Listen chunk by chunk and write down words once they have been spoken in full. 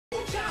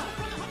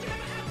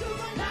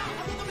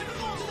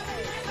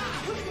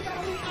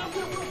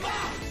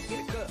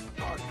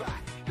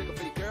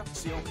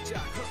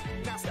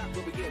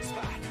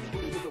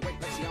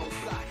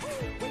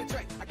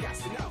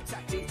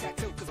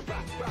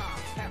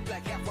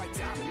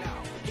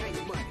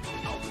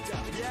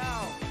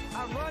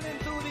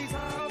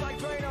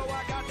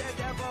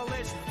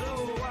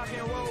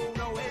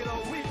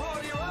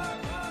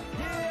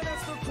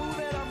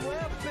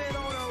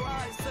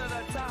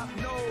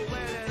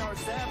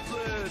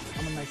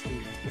nice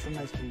food with some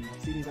nice cream.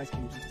 See these ice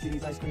cubes, see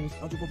these ice creams.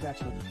 Eligible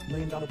bachelor, $1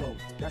 million bow.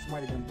 That's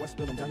right again. What's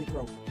spilling down your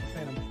throat?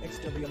 Phantom,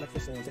 exterior like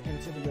fish eggs, an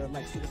interior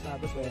like superstar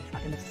wristwear. I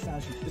can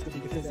exercise you. This could be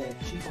your phys ed.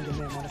 She's on your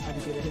man, now that's how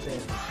we get it his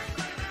head.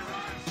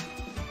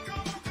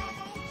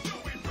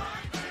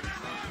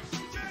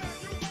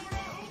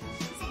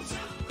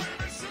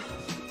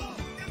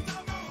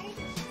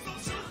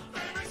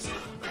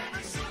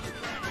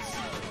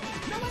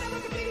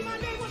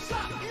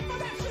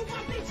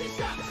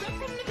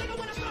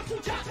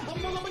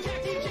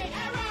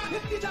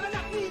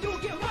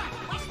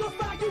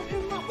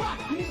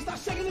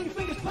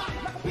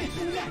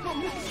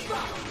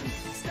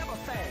 Step up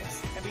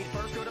fast and be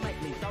first girl to make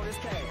me throw this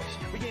cash.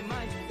 We get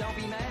money, don't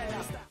be mad.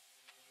 I'll stop.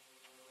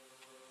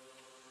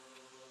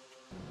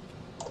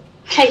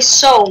 Okay,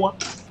 so.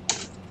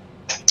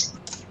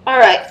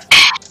 Alright.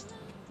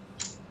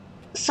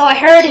 So I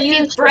heard if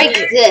you break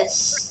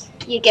this,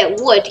 you get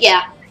wood,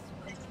 yeah.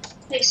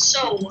 Okay,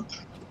 so.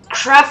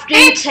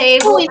 Crafting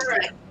table.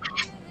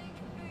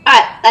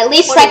 Alright, at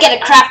least I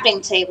get a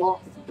crafting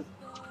table.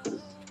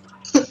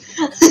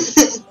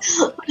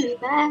 What is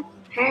that?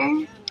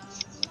 Huh?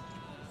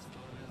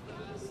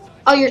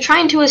 Oh, you're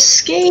trying to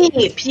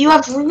escape. You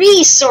have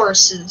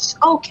resources.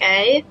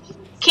 Okay.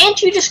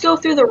 Can't you just go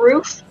through the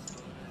roof?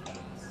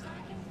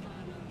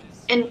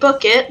 And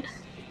book it?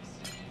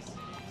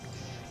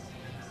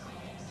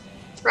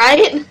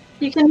 Right?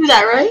 You can do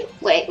that, right?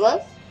 Wait,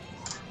 what?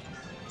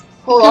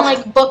 You Hold can, on.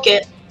 like, book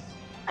it.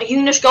 Like, you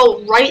can just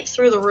go right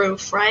through the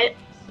roof, right?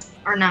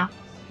 Or no?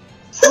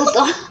 Hold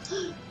on.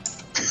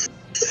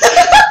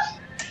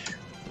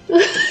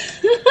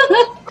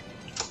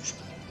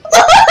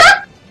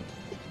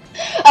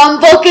 I'm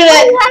booking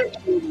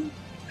it.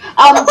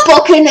 I'm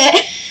booking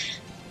it.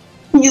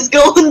 He's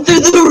going through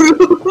the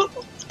roof.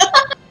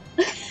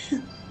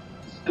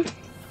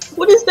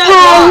 What is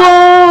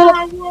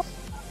that?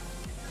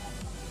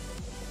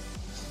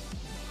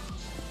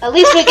 At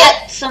least we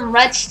get some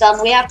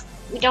redstone.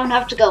 We don't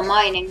have to go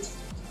mining.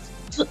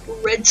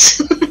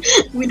 Reds.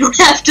 We don't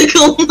have to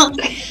go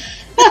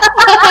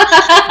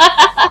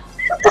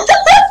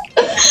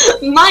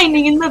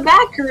mining in the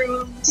back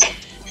rooms.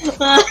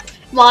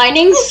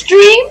 Mining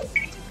stream?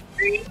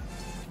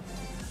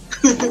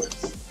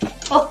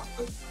 Oh,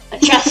 a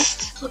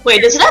chest.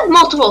 Wait, does it have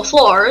multiple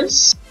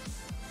floors?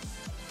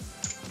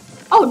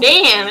 Oh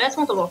damn, it has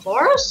multiple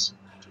floors?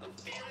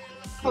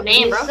 Oh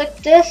damn, bro. Music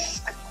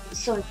disc,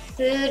 some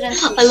food, and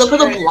some I love how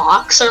the string.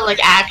 blocks are like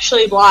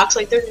actually blocks,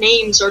 like their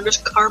names are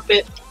just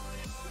carpet.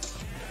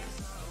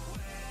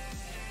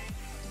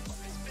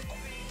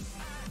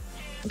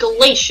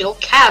 Glacial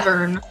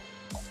cavern.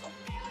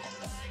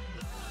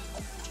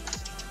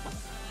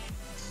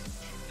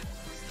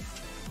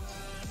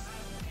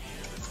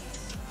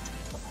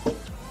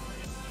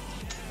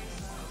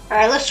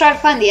 Alright, let's try to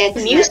find the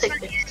exit. Music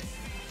discs.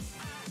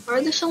 Why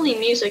are there so many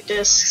music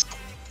discs?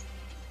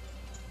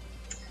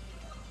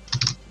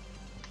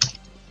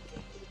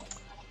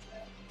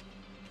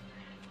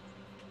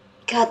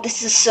 God,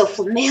 this is so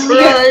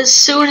familiar. Bruh, as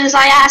soon as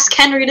I ask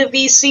Henry to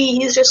VC,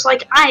 he's just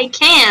like, I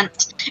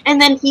can't.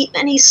 And then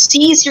he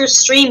sees your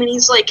stream and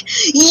he's like,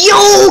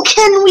 yo,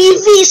 can we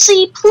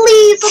VC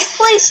please? Let's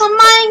play some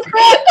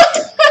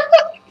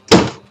Minecraft.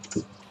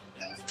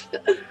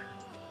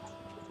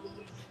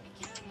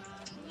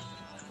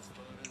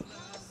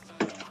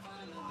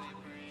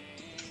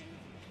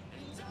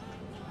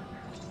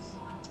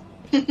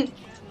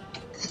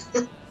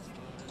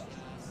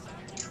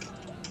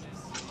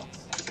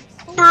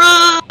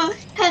 Bruh,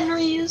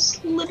 Henry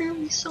is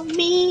literally so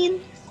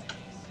mean.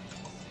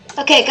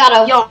 Okay,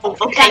 gotta. Yo,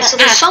 okay, so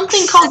there's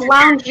something called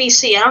Lounge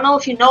VC. I don't know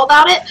if you know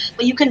about it,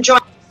 but you can join.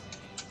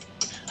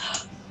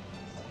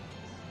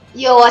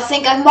 Yo, I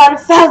think I might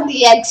have found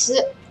the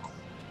exit.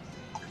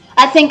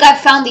 I think I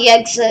found the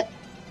exit.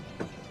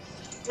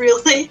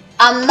 Really?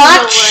 I'm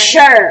not No way.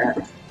 sure.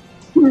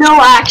 No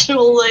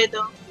actual way,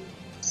 though.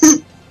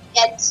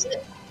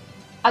 Exit.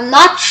 I'm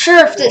not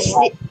sure if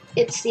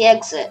it's the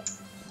exit.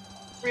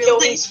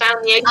 Really? He's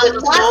found the exit. I'm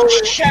not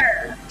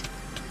sure.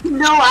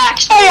 No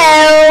actual.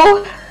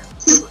 Hello.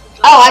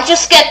 Oh, I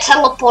just get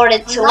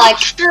teleported to like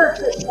Sure.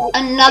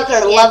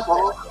 another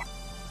level.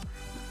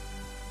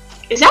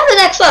 Is that the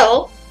next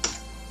level?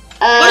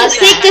 I is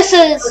think that?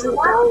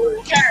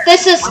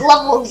 this is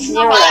level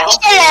 0.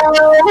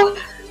 Hello.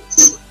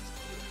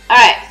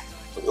 Alright,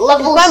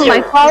 level Is my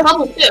 0. cloud?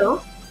 Level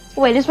 2.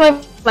 Wait, is my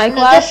mic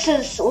No, loud? this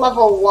is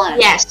level 1.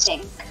 Yes. I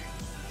think.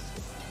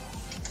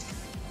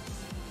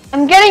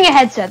 I'm getting a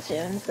headset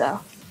soon, so.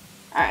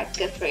 Alright,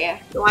 good for you.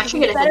 So I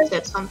should get a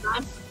headset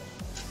sometime.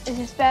 Is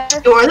this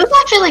better? Or are those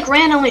actually like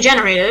randomly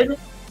generated?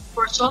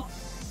 First of all.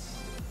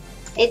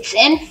 It's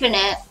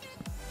infinite.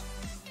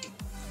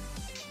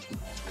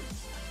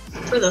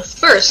 For the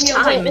first Yeah,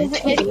 time wait, in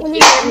can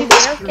you hear me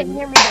better? Can you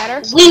hear me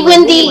better? We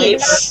win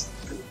these.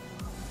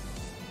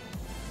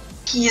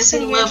 He's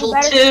Can in you hear me level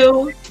better?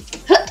 2.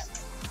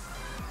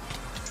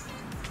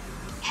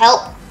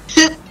 Help.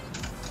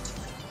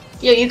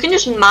 Yo, you can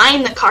just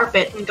mine the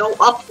carpet and go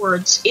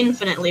upwards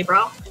infinitely,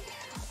 bro.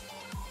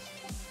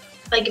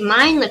 Like,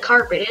 mine the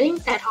carpet. It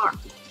ain't that hard.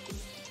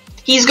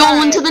 He's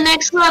going to the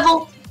next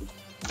level.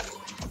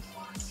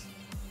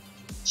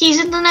 He's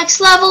in the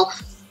next level.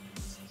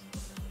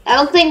 I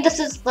don't think this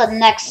is the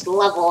next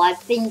level. I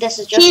think this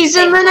is just. He's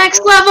in the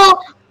next level.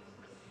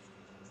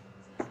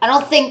 I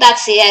don't think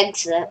that's the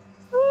exit.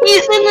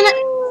 He's in the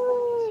next.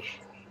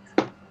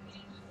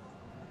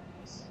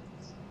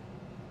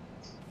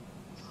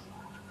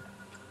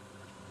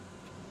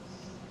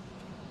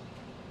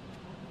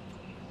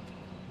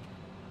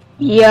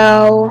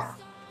 Yo.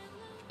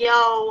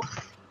 Yo.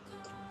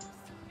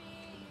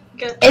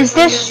 Is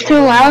this too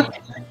loud?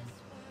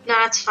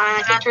 Nah, it's fine.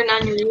 I can turn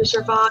down your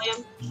user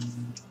volume.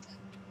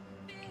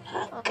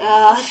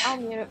 God. I'll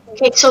mute it.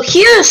 Okay, so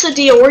here's the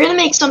deal. We're gonna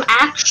make some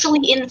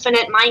actually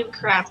infinite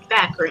Minecraft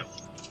backroom.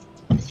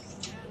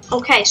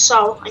 Okay,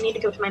 so I need to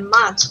go to my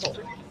mods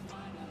folder.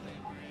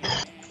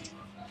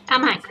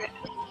 Minecraft.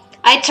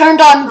 I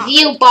turned on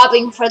view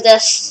bobbing for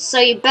this, so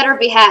you better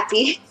be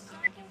happy.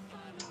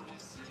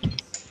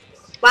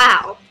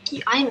 Wow,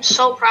 I am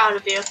so proud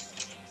of you.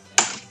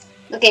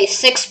 Okay,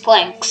 6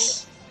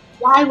 planks.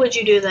 Why would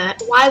you do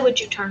that? Why would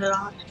you turn it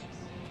on?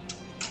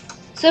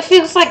 So it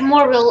feels like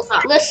more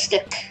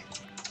realistic.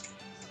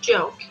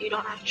 Joke, you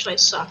don't actually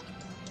suck.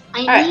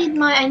 I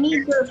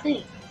need the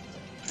thing.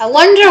 I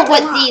wonder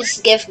what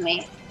these give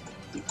me.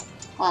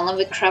 Well, let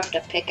me craft a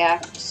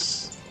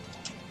pickaxe.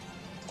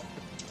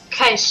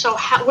 Okay, so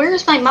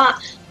where's my mod?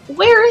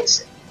 Where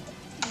is it?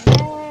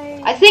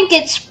 I think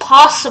it's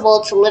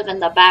possible to live in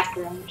the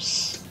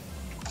backrooms.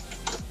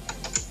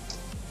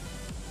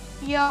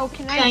 Yo,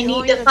 can I I join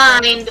need to the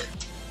find.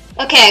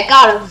 Okay, I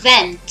got a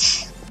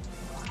vent.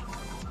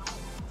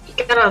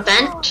 You got a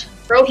vent?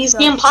 Bro, he's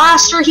the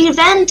imposter, he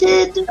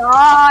vented!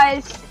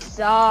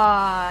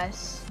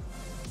 Sauce.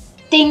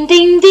 Ding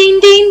ding ding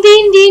ding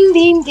ding ding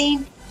ding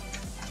ding.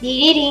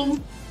 Ding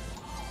ding.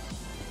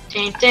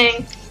 Ding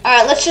ding.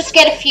 Alright, let's just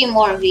get a few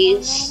more of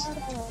these.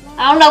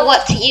 I don't know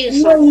what to use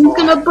He's them for.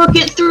 gonna book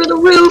it through the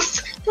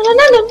roof!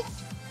 Dun-dun-dun-dun.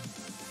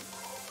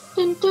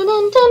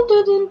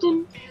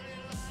 Dun-dun-dun-dun-dun-dun.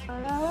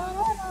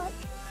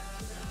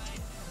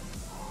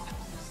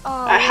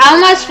 Alright, how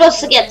am I supposed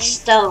to get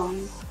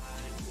stone?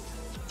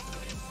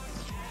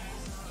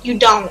 You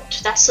don't.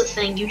 That's the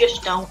thing. You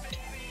just don't.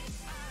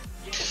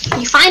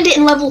 You find it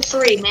in level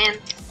 3, man.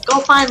 Go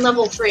find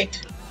level 3.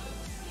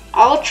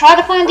 I'll try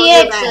to find the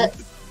Further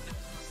exit.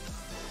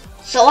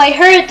 So I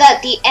heard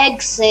that the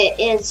exit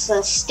is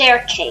a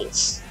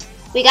staircase.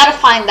 We gotta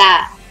find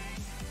that.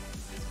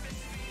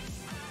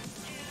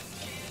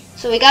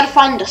 So we gotta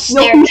find the Yo,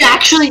 staircase. we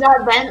actually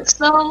got vents,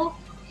 though.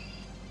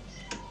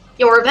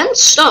 Yo, are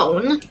vents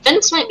stone?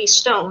 Vents might be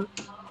stone.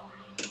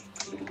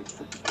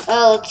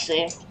 Oh, let's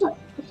see.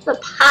 It's a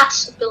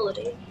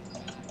possibility.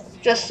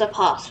 Just a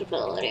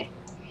possibility.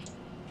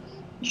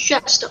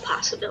 Just a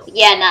possibility.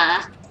 Yeah,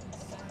 nah.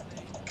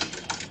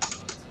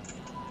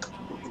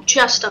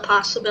 Just a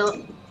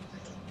possibility.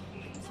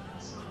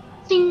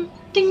 Ding,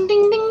 ding,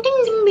 ding, ding,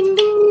 ding, ding, ding,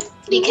 ding.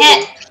 You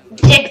can't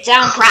dig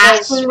down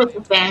Crafting because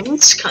with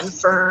vents,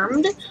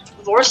 confirmed.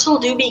 Vorse will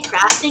do be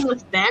crafting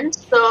with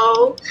vents,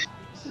 so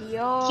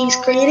Yo. he's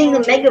creating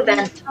the mega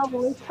vent.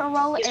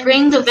 He's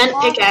creating the vent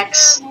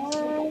pickaxe.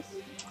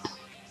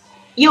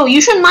 Yo, you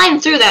should mine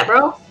through that,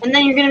 bro, and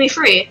then you're gonna be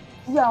free.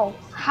 Yo,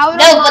 how do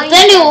No, but I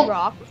then mine it'll-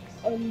 rock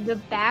in the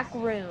back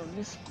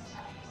rooms?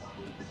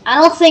 I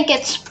don't think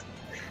it's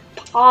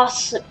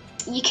possible.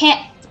 You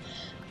can't.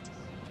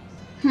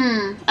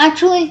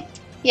 Actually,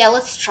 yeah,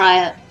 let's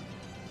try it.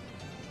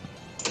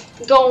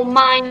 Go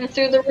mine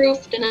through the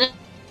roof. Dun-dun.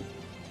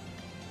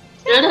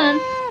 Dun-dun.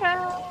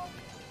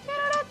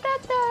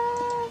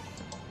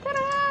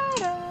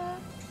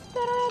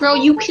 Bro,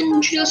 you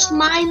can just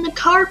mine the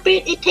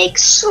carpet. It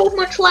takes so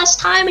much less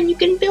time, and you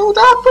can build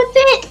up with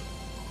it.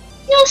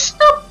 Yes,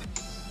 stop.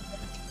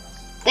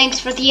 Thanks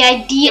for the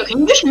idea. Yo, can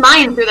you just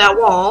mine through that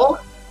wall?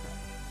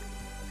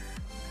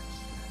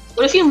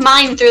 What if you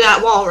mine through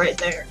that wall right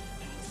there?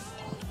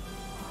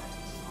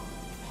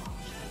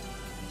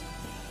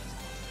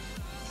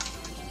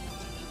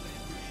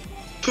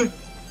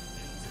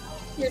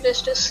 You're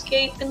just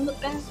escaping the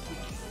back.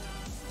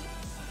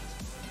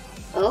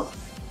 Oh,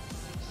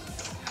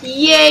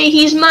 Yay,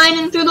 he's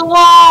mining through the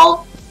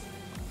wall!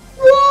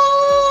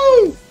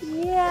 Woo!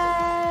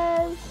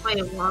 Yes.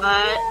 Wait,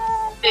 what?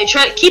 Hey,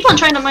 keep on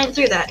trying to mine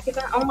through that.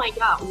 Oh my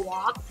god,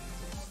 what?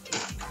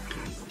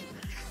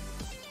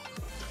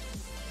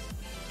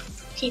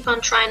 Keep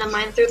on trying to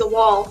mine through the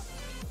wall.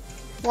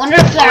 wonder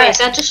if Alright, there is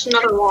that just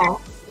another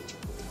wall?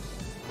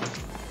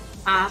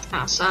 Ah, that's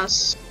kinda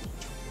sus.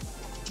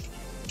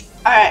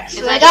 Alright,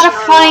 so Is I that gotta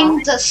just find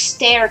another the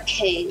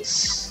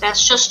staircase.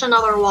 That's just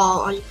another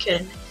wall, are you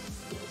kidding me?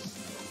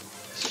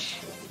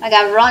 I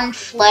gotta run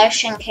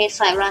flesh in case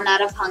I run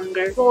out of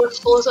hunger.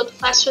 Forceful is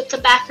obsessed with the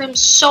backroom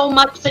so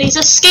much that he's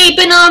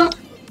escaping them!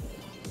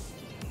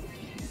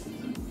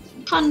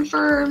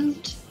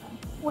 Confirmed.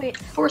 Wait,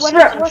 Forceful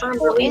what confirmed the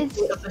Forceful lead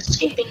is- of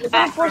escaping the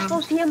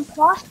Forceful's backroom. the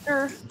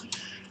imposter.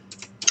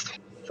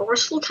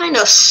 Forceful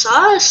kinda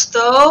sus,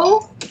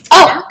 though.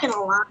 Oh! Not gonna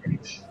lie.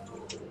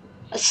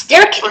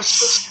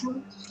 staircase.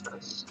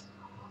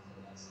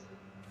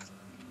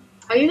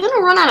 Are you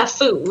gonna run out of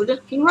food?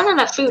 You run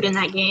out of food in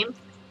that game.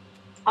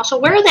 Also,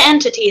 where are the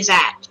entities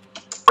at?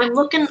 I'm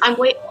looking. I'm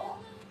wait.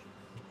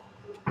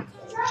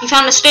 You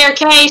found a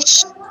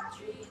staircase.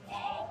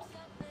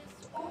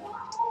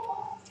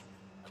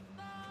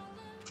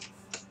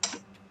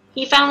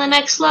 He found the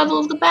next level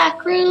of the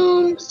back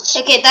rooms.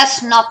 Okay,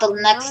 that's not the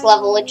next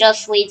level. It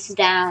just leads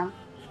down.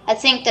 I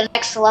think the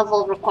next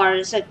level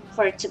requires it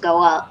for it to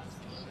go up.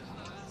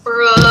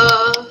 For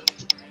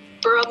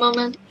a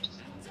moment.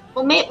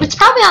 Well, maybe it's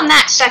probably on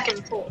that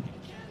second floor.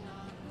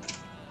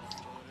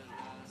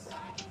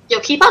 Yo,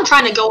 keep on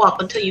trying to go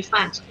up until you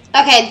find something.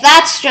 Okay,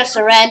 that's just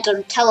a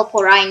random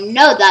teleport. I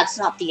know that's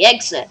not the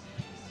exit.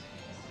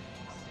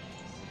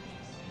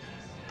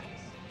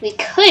 We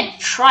could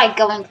try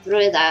going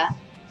through that.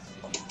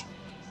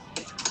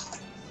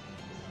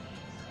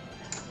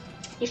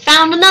 He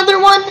found another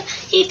one.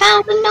 He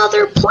found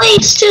another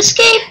place to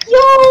escape.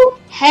 Yo!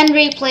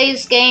 Henry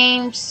plays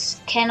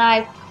games. Can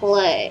I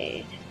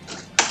play?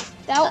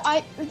 That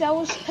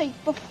was like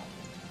before.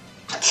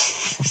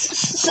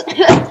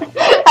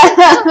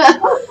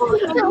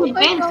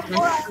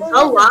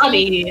 The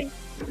lobby.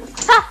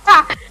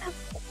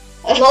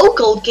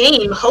 Local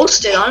game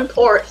hosted on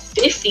port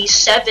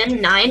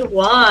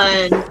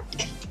 5791.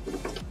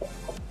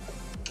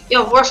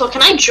 Yo, Vorso,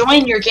 can I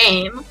join your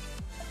game?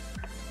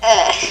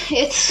 I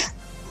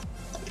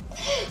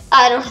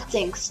don't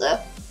think so.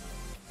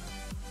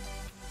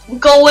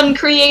 Going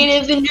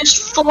creative and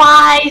just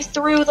fly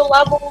through the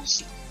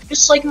levels.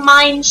 Just like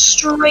mine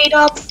straight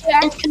up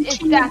and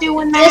continue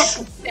doing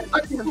that.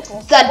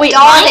 The Wait,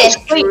 dotted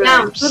straight rooms.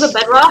 down through the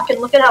bedrock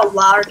and look at how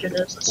large it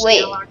is. Let's see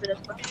Wait. how large it is.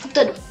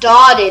 The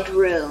dotted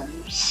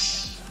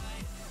rooms.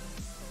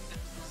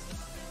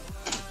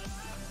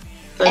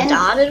 The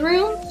dotted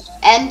rooms?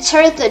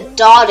 Enter the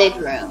dotted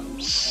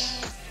rooms.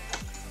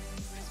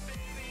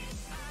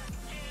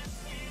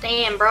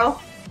 Damn, bro.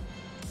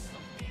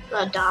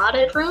 The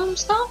dotted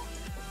rooms, though?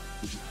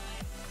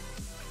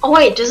 Oh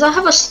wait, does that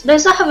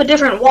have a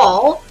different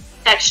wall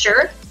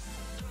texture?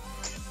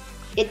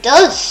 It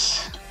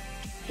does.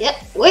 Yep.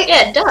 Wait.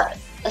 Yeah, it does.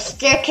 A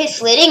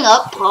staircase leading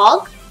up,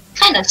 Pog.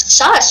 Kinda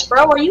sus,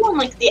 bro. Are you on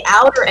like the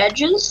outer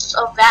edges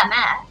of that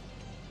map?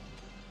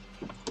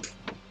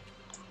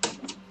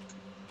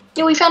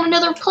 Yeah, we found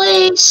another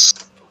place.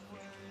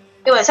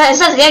 Yo, is that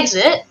the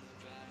exit?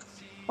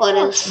 What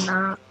No, is? it's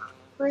not.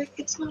 Frick,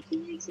 it's not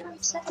the exit. I'm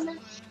saying it.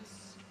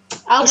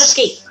 I'll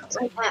Escape just.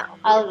 right now.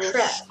 I'll Crap.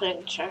 just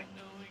screenshot.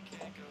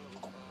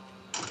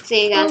 So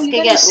you Oh, guys you can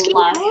gotta get escape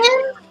live.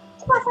 there?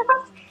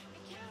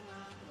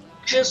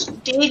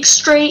 Just dig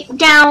straight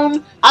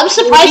down. I'm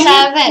surprised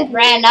I haven't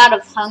ran out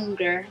of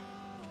hunger.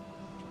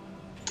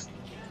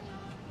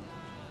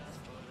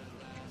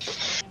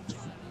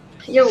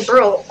 Yo,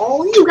 bro,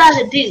 all you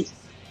gotta do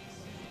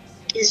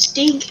is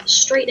dig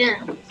straight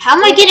down. How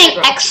am I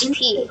getting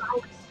XP?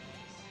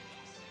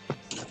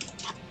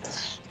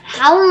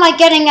 How am I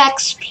getting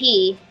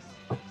XP?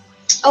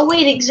 Oh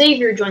wait,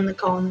 Xavier joined the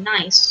call.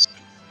 Nice.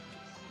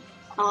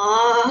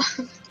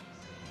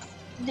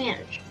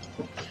 Manager.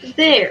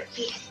 There.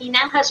 He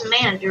now has a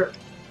manager.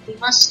 We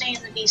must stay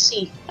in the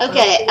DC.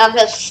 Okay, I've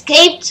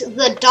escaped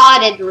the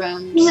dotted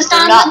rooms. He's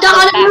but not in the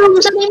dotted back-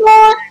 rooms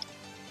anymore.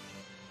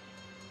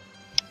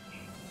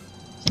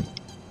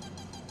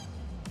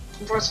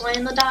 We're not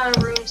in the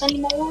dotted rooms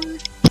anymore.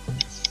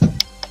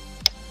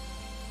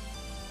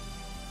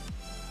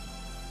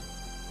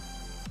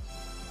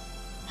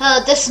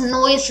 This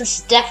noise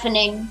is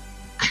deafening.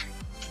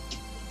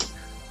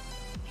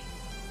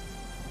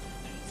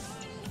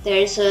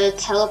 There's a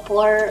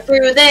teleport.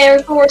 Through there,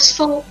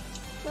 forceful.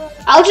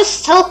 I'll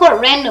just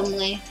teleport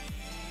randomly.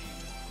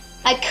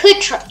 I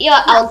could try.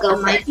 Yeah, I'll go That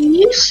for might it. be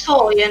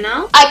useful, you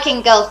know? I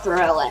can go through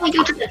I it.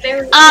 go to the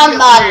very I'm edge of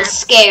not the a map.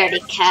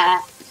 scaredy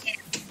cat.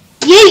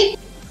 Yeet!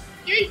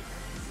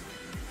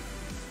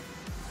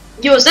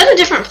 Yo, is that a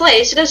different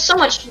place? It has so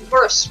much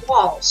worse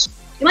walls.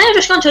 You might have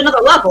just gone to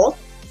another level.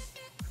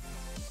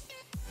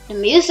 The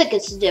music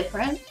is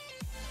different.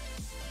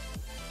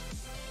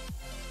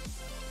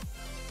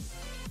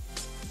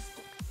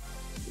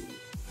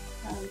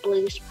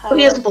 Blues Oh,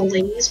 he has power.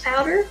 blaze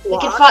powder? We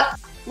can What? find.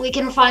 We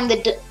can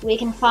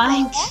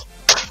find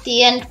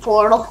the end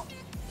portal.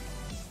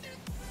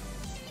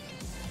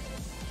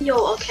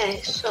 Yo,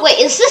 okay, so... Wait,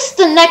 is this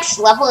the next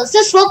level? Is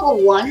this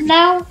level 1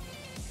 now?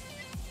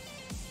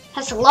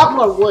 Has a lot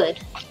more wood.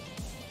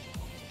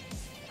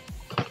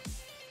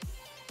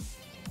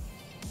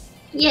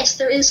 Yes,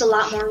 there is a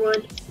lot more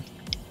wood.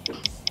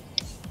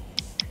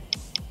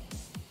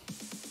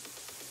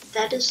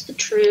 That is the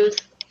truth.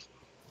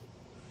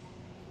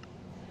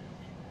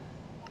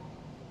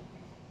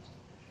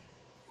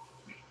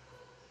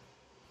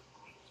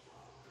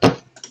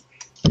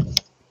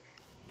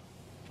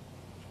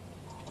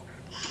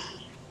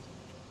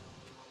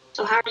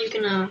 So how are you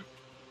gonna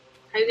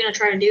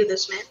try to do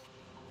this, man?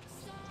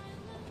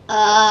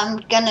 I'm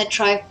gonna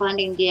try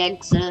finding the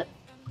exit.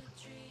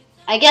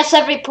 I guess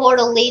every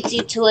portal leads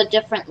you to a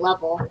different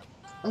level.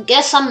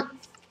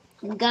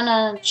 I'm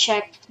gonna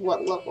check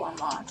what level I'm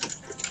on.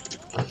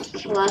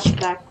 Slash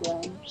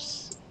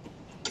backrooms.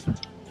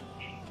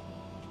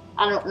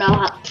 I don't know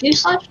how. Do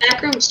slash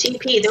backrooms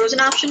TP. There was an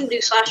option to do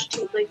slash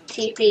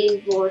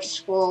TP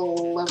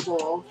forceful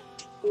level.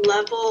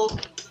 level.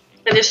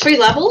 And there's 3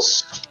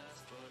 levels.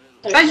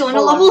 Try going to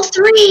 4. level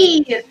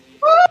 3.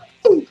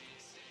 Woo!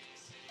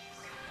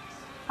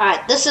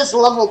 Alright, this is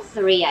level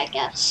 3, I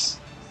guess.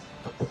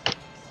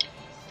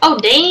 Oh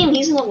dang,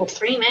 he's in level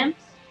 3, man.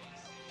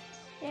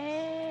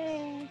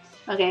 Yay.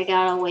 Okay, I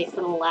gotta wait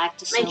for the lag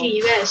to settle. Mikey,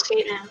 you gotta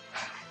escape now.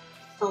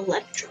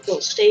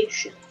 Electrical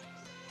station.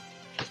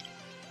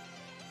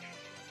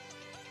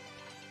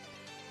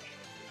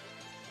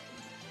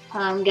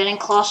 I'm getting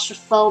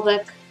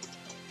claustrophobic.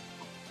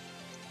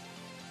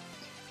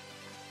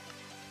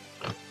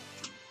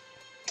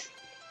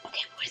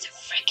 Okay, where the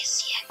frick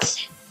is the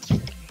exit?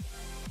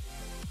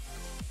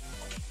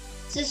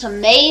 Is this a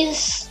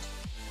maze?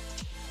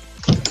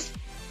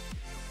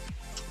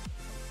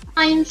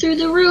 Mine through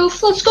the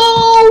roof. Let's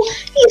go!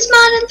 He's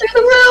mining through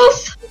the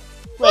roof.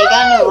 Wait, I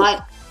got no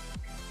light.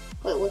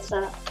 Wait, what's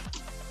that?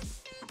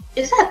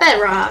 Is that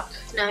bedrock?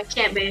 No, it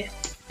can't be.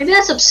 Maybe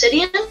that's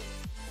obsidian?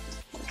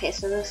 Okay,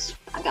 so this,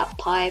 I got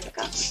pipe, I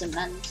got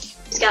cement.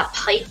 He's got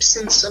pipes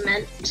and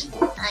cement.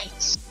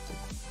 Nice.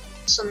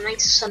 Some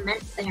nice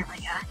cement there, my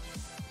guy.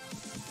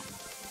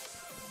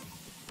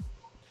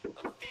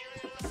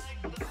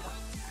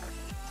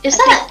 Is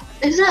that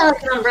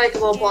like an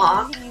unbreakable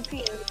block?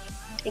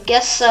 I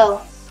guess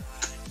so.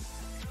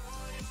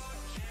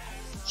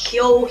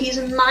 Yo, he's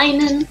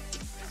mining.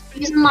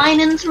 He's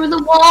mining through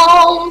the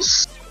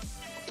walls.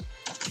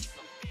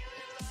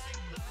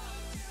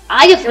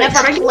 I have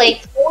never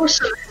played. 4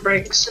 cement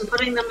bricks and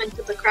putting them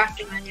into the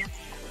crafting menu.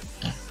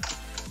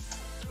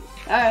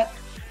 Alright.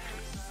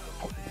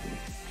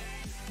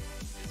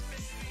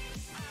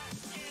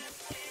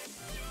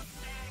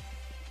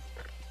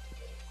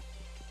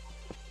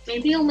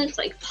 Maybe he'll make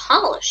like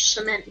polished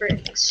cement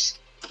bricks.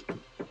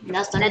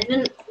 Nothing. That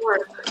didn't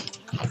work.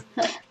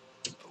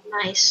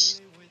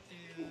 Nice.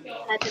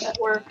 That didn't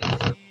work.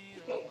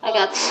 I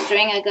got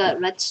string, I got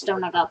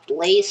redstone, I got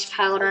blaze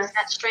powder.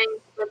 That string,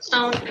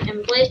 redstone,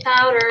 and blaze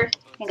powder.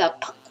 I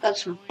got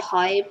some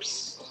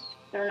pipes.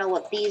 I don't know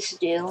what these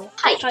do.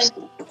 Pipes.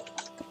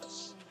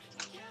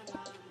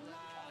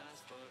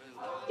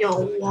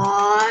 Yo,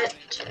 what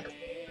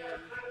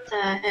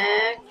the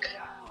heck?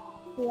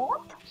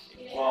 What?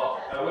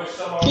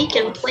 He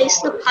can place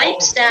the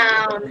pipes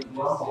down.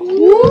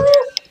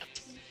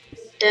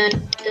 Dun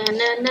dun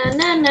dun dun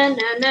dun dun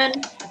dun dun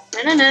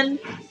dun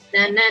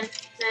dun dun.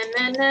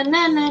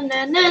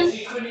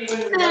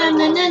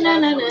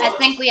 I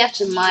think we have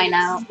to mine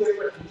out.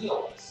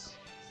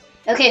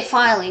 Okay,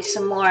 finally,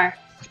 some more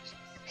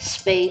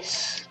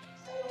space.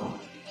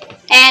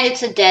 And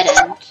it's a dead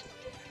end.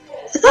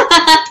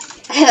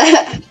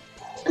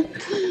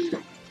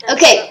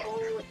 Okay.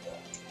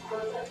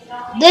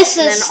 This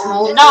is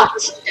not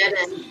dead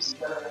ends.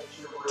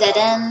 dead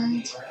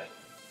end.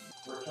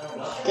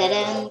 Dead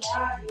end.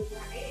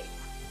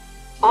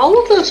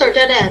 All of those are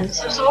dead ends.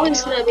 There's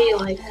always gonna be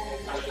like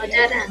a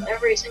dead end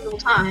every single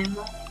time.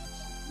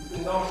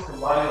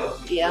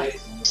 Yeah.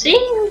 See,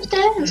 there's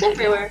dead ends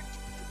everywhere.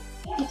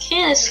 You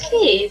can't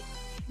escape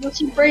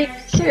once you break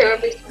through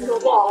every single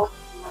wall.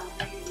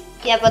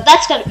 Yeah, but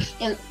that's gonna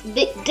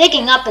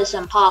digging up is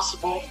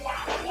impossible.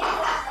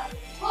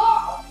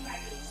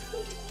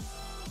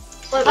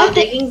 What about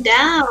digging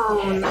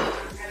down?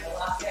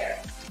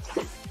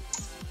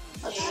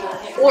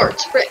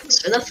 Quartz bricks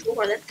for the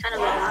floor. That's kind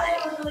of a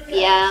lie.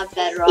 Yeah,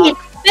 bedrock. It's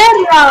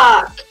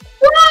bedrock.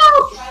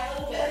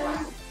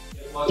 Wow!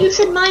 You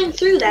should mine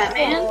through that,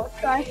 man.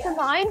 Try to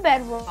mine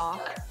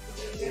bedrock.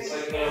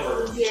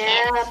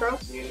 Yeah, bro.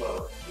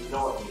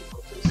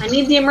 I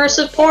need the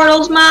immersive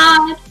portals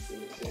mod.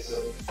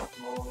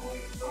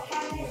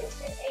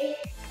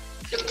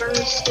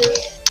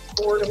 Immersive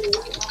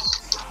portals.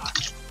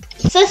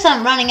 It says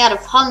I'm running out of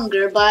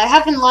hunger, but I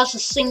haven't lost a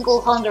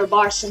single hunger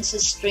bar since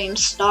this stream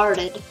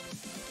started.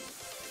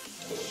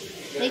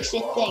 Makes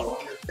me think.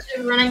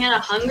 You're running out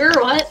of hunger?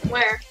 What?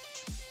 Where?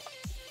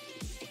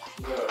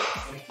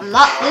 I'm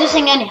not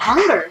losing any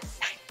hunger.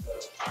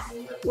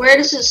 Where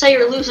does it say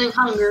you're losing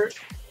hunger?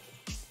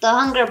 The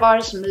hunger bar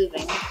is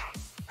moving.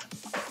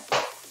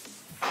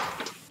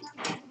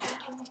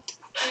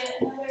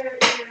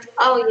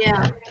 Oh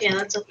yeah, yeah,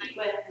 that's a thing.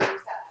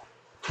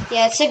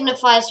 Yeah, it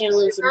signifies you're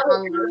losing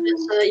hunger.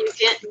 So that you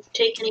can't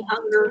take any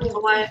hunger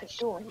away.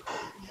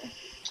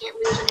 Can't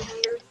lose any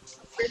hunger.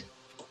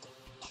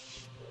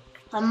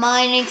 I'm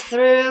mining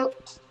through.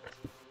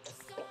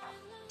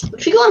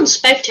 If you go on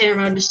spectator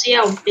mode to see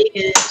how big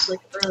it is,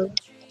 like bro.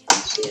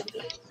 See how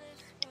big.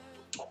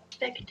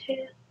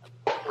 Spectator.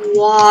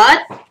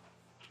 What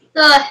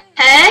the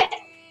heck?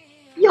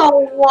 Yo,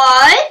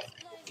 what?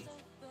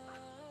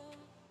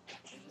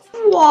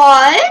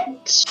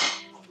 What?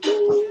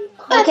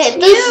 Okay,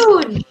 That's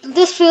huge.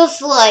 this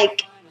feels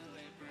like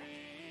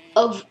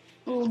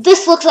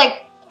this looks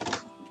like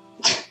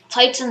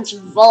Titan's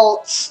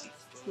Vault's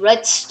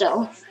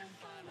redstone.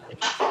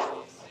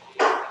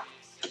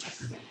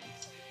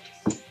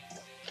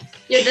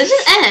 Yeah, does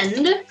it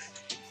end?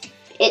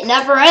 It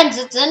never ends.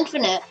 It's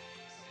infinite.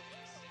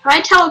 Try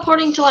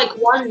teleporting to like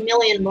 1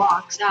 million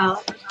blocks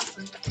out. I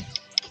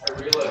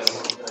realized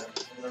something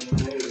in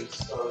the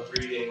news. I was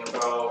reading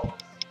about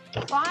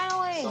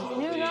Finally,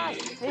 do not.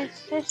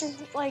 This is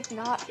like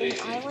not an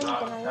island, and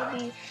I would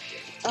be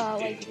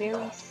like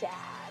very sad.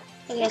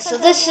 Okay, so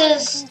this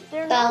is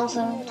They're not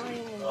 1,000. even an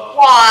island.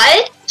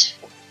 What?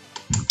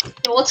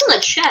 Yeah, what's in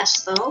the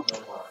chest though?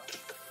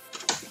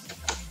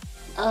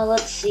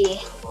 Let's see.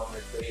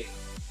 I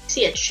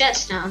see a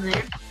chest down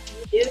there.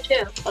 You do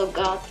too. Oh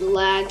god, the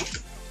lag.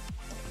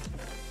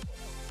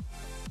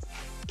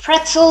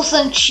 Pretzels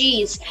and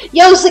cheese.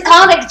 Yo,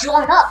 Zyconic,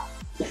 join up!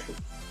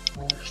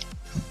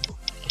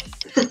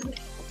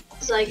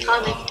 It's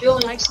iconic. Join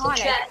the Iconic.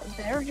 chat.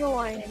 They're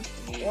joining.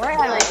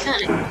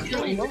 Iconic.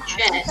 Join the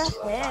chat.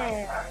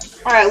 Yeah.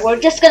 Alright, we're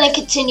just gonna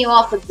continue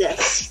off with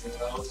this.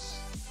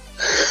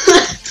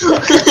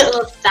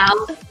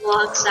 1,000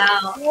 blocks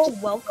out. Oh,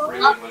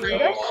 welcome Up to there.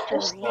 the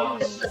Just stream.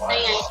 the thing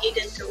I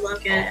needed to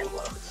look at.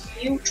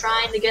 You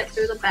trying to get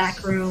through the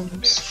back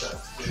rooms.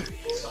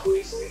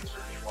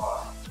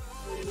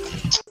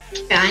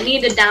 Yeah, I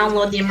need to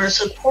download the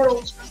immersive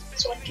portals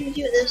so I can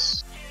do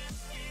this.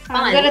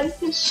 I'm gonna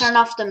turn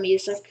off the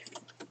music.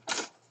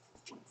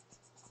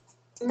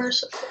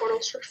 Immersive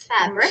portals for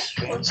fabric.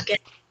 Let's get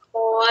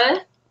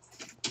what?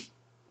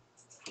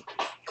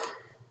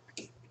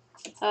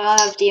 I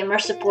have the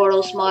immersive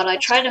portals mod. I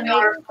tried to make.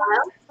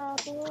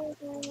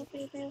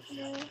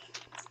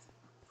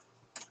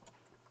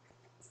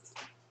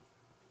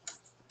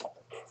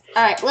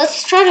 Alright,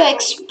 let's try to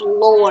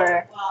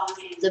explore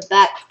the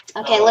back.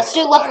 Okay, let's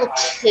do level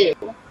 2.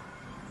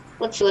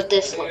 Let's see what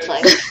this looks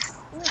like.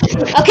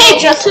 Okay,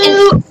 just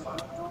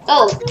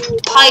oh,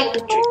 pipe.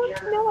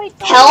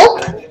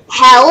 Help!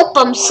 Help!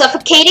 I'm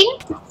suffocating.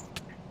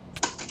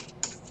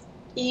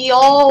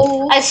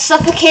 Yo, I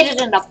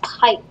suffocated in a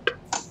pipe.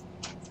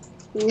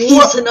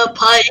 he's in a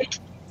pipe.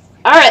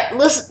 Alright,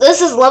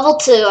 this is level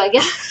 2, I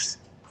guess.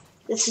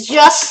 It's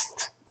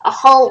just a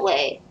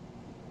hallway.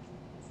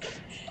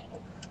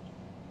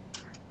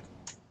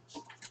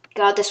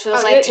 God, this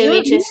feels like too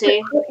easy to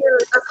see. Quick,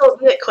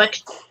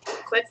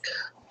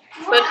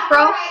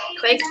 bro,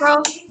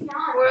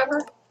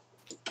 whatever.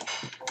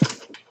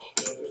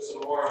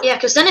 Yeah,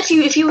 because then if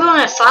you go on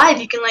at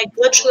 5, you can like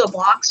glitch through the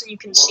blocks and you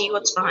can see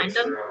what's behind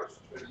them,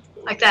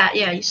 like that.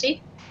 Yeah, you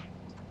see,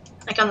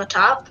 like on the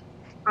top,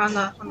 or on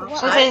the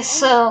side. Okay,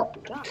 so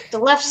the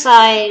left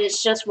side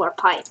is just more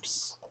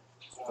pipes.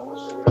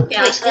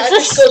 Yeah, Wait, so that is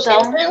this just goes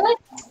stone? infinitely?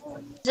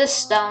 Is this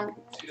stone?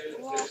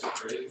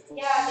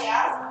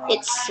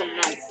 It's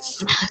cement.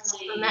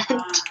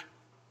 Cement.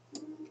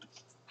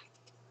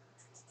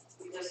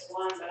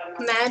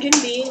 Imagine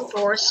being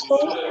forceful.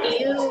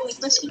 Ew,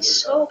 it must be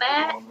so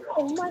bad.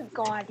 Oh my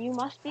god, you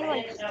must be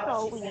like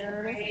so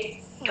weird.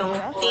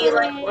 Don't be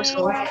like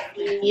forceful.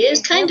 He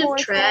is kind of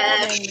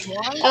trash.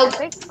 Oh.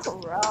 Big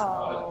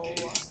crow.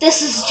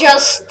 This is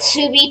just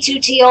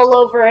 2B2T all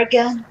over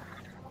again.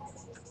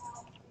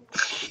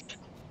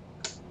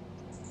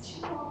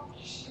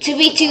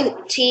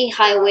 2B2T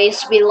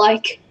highways be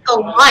like. The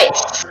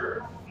life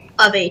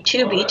of a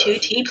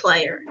 2B2T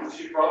player.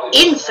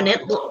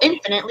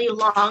 Infinitely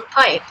long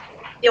pipe.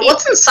 Yeah,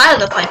 what's inside of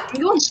the pipe? Can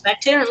you go in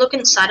spectator and look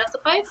inside of the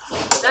pipe?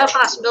 Is that a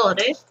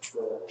possibility?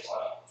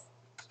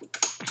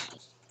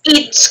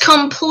 It's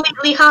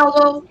completely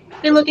hollow.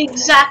 They look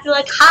exactly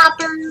like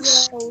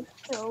hoppers.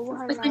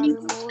 Like when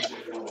you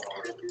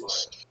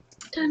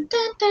dun,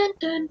 dun, dun,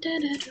 dun, dun,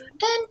 dun,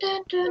 dun,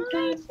 dun, dun,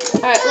 dun.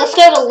 Alright, let's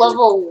go to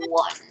level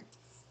 1.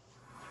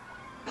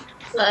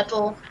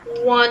 Level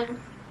 1,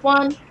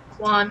 1, 1,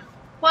 1,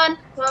 1,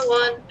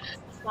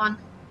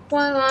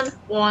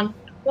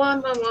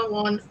 1, 1,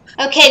 1.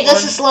 Okay,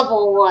 this is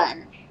level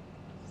 1.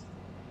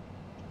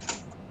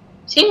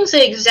 Seems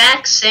the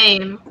exact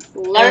same as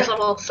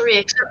level 3,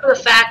 except for the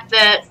fact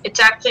that it's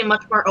actually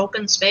much more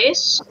open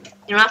space.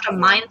 You don't have to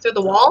mine through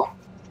the wall.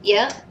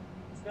 Yeah.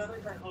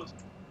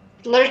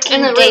 Lurking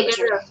And the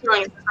danger.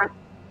 feeling.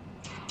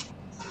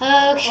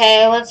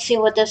 Okay, let's see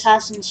what this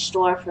has in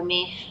store for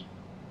me.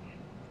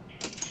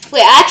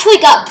 Wait, I actually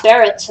got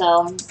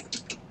baritone.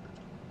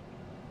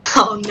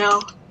 Oh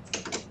no.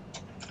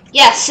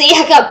 Yeah, see,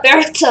 I got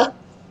baritone.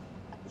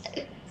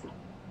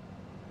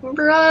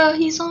 Bruh,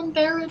 he's on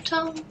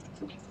baritone.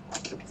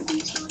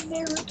 He's on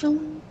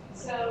baritone.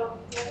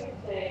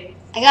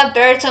 I got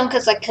baritone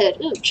because I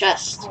could. Ooh,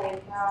 chest. Oh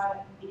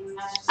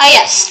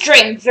yeah,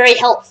 string, very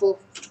helpful.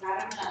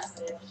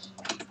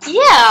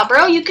 Yeah,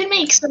 bro, you can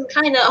make some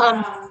kind of,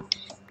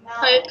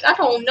 like, I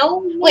don't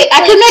know. Wait,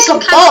 I can make a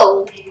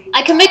bow.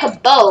 I can make a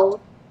bow.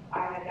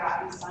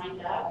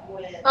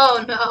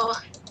 Oh no.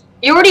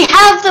 You already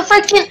have the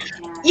freaking.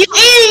 You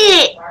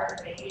idiot!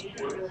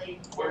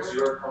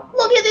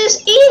 Look at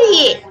this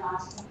idiot!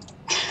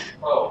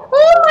 Oh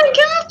my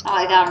god! Oh,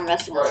 I got him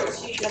messing up.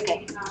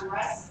 Okay.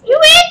 You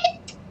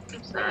idiot!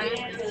 I'm sorry.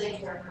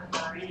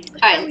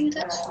 Alright.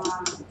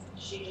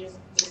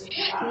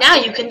 Now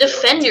you can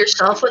defend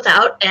yourself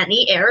without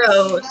any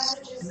arrows.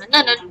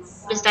 No.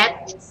 Is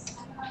that?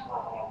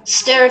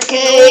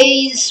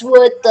 Staircase,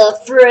 what the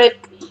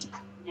frick?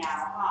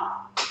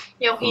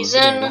 Yo, he's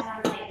in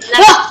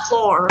next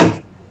floor.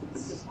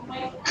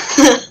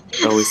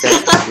 Oh, is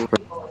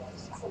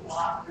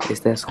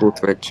that school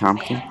threat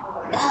Chompkin?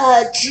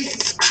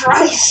 Jesus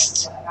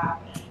Christ.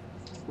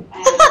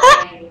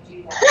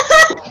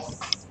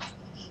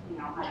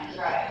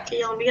 Okay,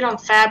 yo, let me get on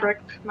Fabric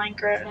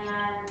Minecraft.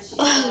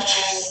 Oh,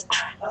 Jesus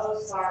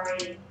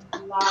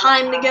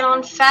Time to get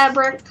on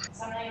Fabric.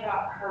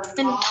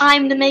 And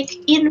time to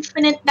make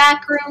infinite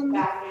backroom.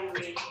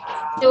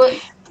 Do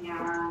it.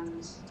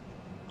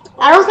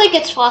 I don't think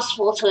it's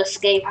possible to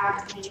escape.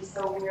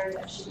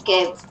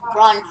 Okay,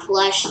 run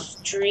flesh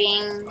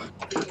stream.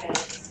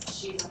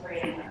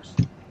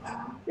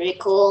 Pretty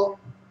cool.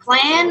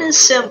 Plan is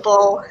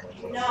simple.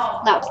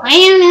 That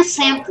plan is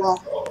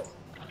simple.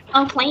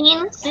 A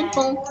plan is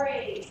simple.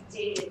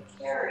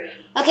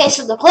 Okay,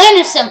 so the plan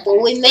is simple.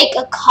 We make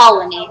a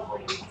colony.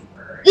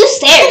 The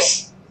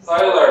stairs.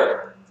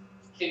 Tyler.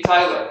 Hey,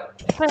 Tyler.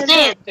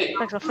 Damn.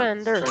 Like a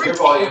fender. Turn your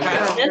volume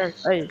down.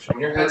 Hey. Turn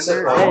your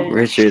headset volume.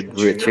 Richard,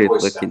 look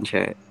in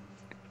chat.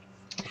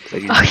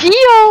 Look in chat.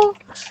 Yo!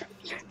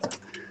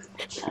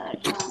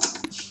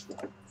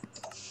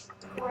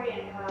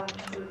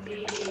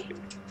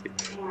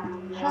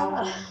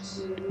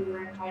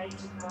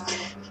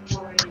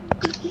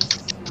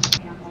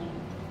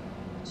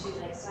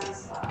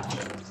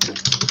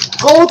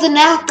 Golden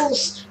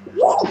apples.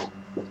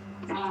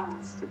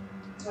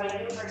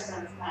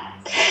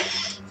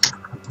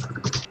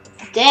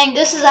 Dang,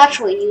 this is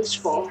actually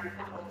useful.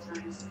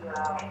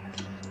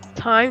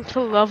 Time to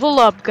level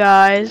up,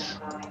 guys.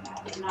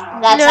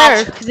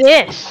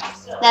 That's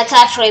that's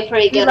actually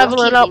pretty good.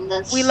 Leveling up.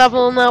 This. We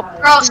leveling up.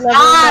 Bro, We leveling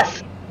stop. up.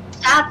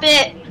 Stop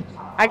it.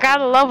 I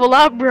gotta level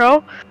up,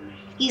 bro.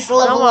 He's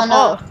leveling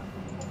up.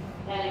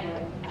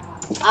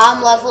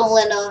 I'm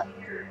leveling up.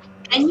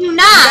 Can you We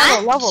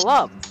gotta not? level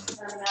up,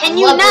 Can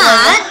you Leveling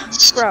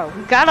not? bro.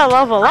 We gotta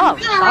level up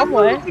I'm gonna some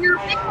way. remove your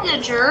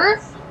manager.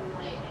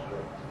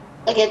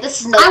 Okay, this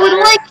is no I would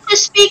better. like to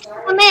speak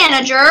to the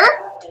manager.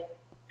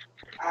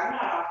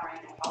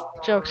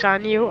 Joke's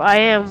on you. I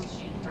am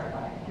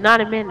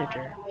not a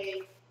manager.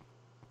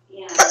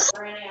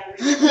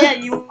 Yeah,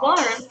 you are.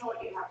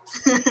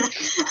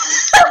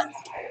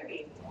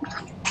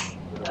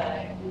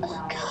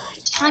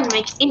 Time to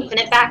make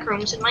infinite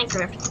backrooms in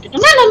Minecraft.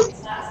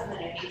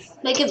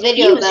 Make a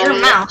video Use about your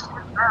it. mouth.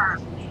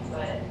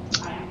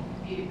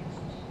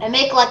 And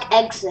make like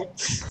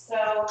exits.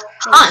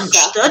 Punch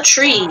the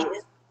tree.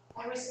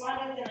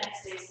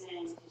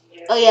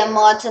 Oh yeah,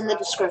 mods in the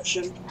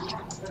description.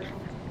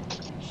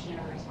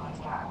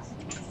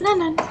 Dun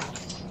dun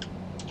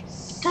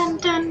dun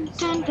dun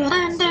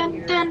dun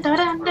dun dun dun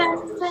dun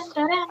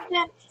dun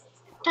dun.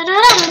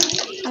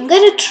 I'm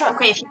gonna try.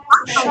 Okay, if you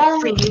watch the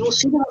stream, you will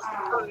see the most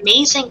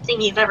amazing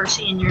thing you've ever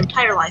seen in your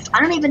entire life.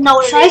 I don't even know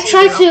what it is.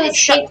 Try either. to Okay,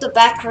 escape the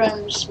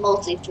backrooms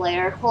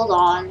multiplayer. Hold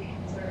on.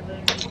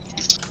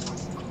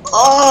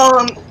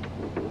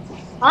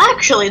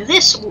 Actually,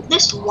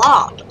 this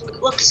log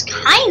looks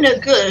kind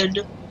of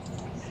good.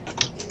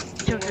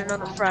 Children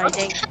on a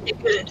Friday. Kind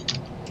of good.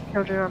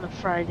 Children on a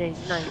Friday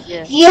night,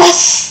 yeah.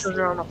 Yes.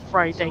 Children on a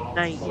Friday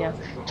night, yeah.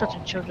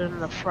 Touching children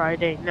on a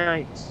Friday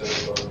night.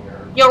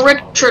 Yo,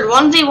 Richard,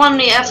 1v1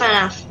 the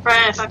FNF.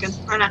 Right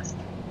now.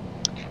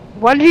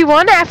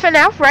 1v1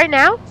 FNF right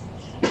now?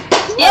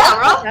 Yeah,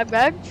 bro. That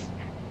bad?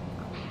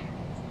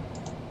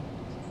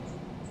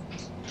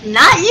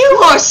 Not you,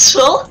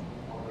 Horseful.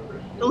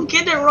 Don't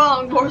get it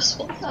wrong,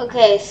 Horseful.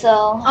 Okay,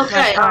 so.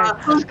 Okay,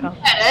 Alright, let's go.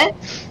 edit.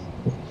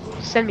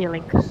 Send me a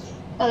link.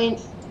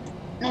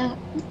 No.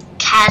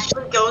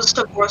 Casually goes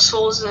to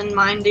Horseful's in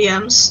mine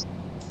DMs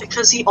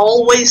because he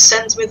always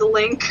sends me the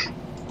link.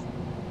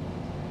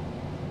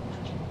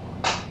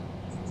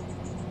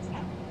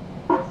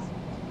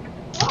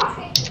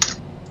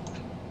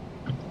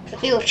 I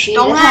feel cheated.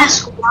 Don't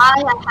ask why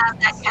I have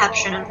that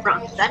caption in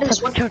front. That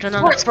is what Children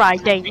on a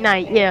Friday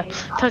night, yeah.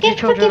 Touching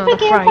children on a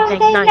Friday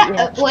night,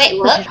 yeah. Wait,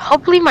 what?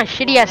 Hopefully my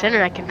shitty ass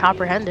internet can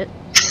comprehend it.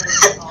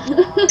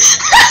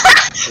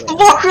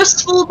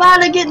 Horseful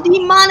about to get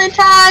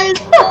demonetized.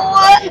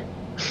 What?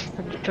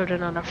 Touching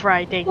children on a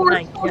Friday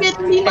night, Horseful yeah.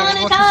 get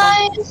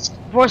demonetized.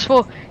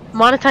 Forceful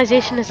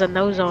monetization is a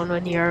no zone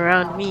when you're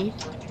around me.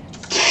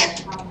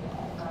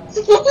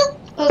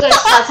 Okay,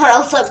 stop or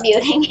else I'm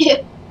muting you.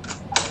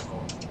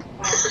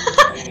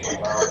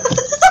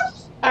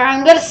 Alright,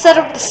 I'm gonna set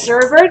up the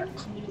server.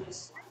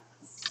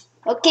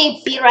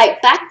 Okay, be right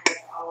back.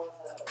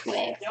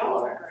 Wait,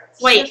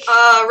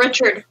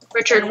 Richard,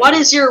 what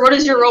is your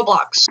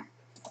Roblox?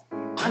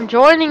 I'm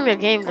joining the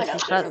game that you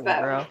sent me,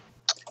 bro.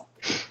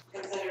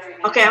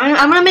 Okay,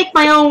 I'm gonna make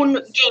my own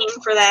game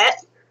for that.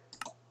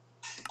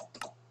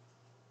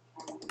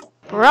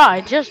 Bro,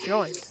 I just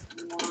joined.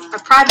 A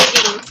private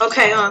game.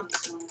 Okay,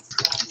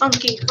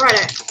 Funky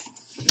Friday.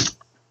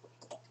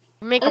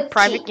 Make a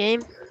private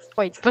game.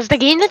 Wait, was the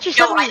game that you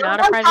Yo, sent me I not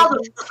don't a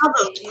like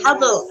private game? how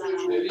the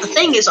the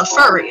thing is a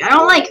furry. I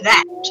don't like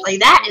that. Like,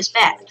 that is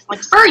bad.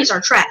 Like, furries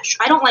are trash.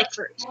 I don't like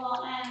furries.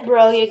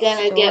 Bro, you're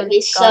gonna get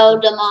me so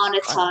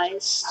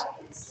demonetized.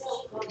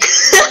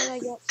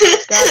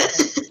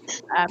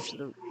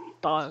 Absolute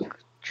dog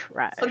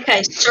trash.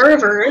 Okay,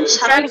 servers.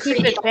 How Trying do to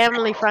keep it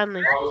family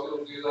friendly.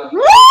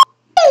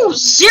 Woo!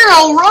 0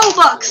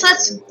 Robux.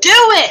 Let's do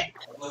it.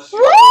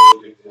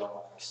 Woo!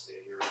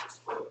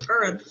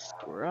 Bird.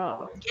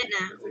 Bro. Get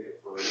now.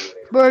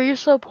 Bro, you're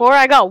so poor.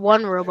 I got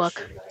 1 Robux.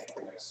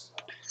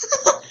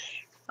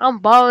 I'm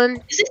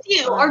balling. Is this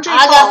you, RJ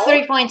I Paul? got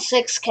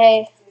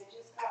 3.6k.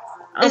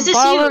 I'm Is this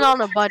balling you?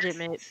 on a budget,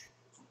 mate.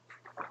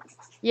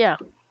 Yeah.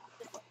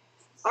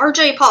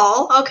 RJ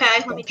Paul.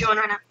 Okay, let me join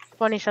right now.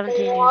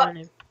 2017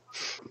 username.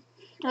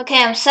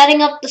 Okay, I'm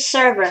setting up the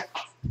server.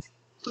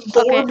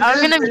 Okay,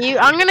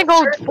 I'm gonna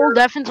go full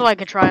def until I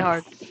can try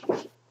hard.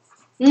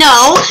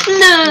 No.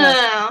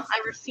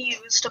 I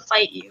refuse to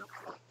fight you.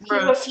 He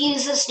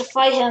refuses to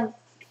fight him.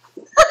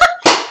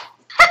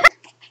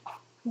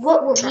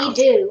 What will he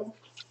do?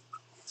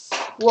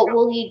 What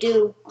will he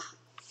do?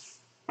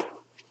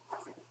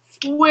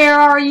 Where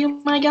are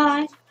you, my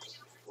guy?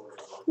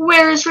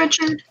 Where is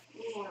Richard?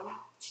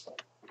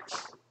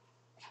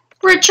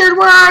 Richard,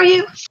 where are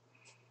you?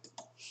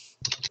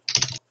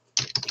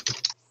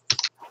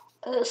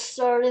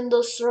 Starting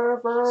the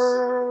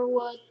server.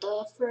 What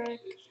the frick?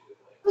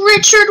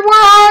 Richard,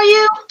 where are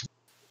you?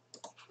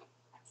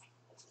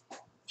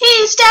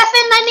 He's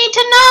deafened. I need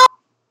to know.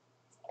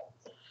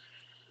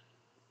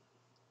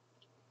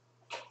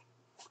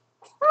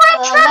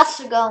 Richard.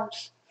 Master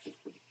Gomes.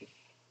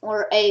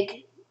 Or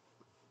egg.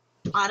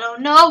 I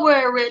don't know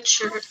where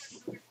Richard.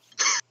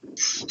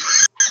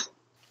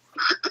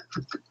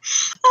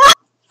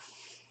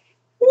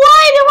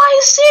 Why do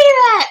I see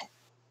that?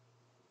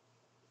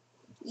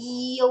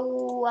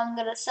 Yo, I'm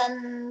gonna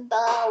send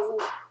the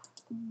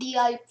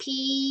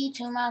DIP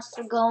to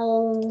Master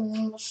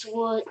Gomes.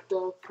 What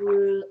the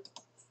frick?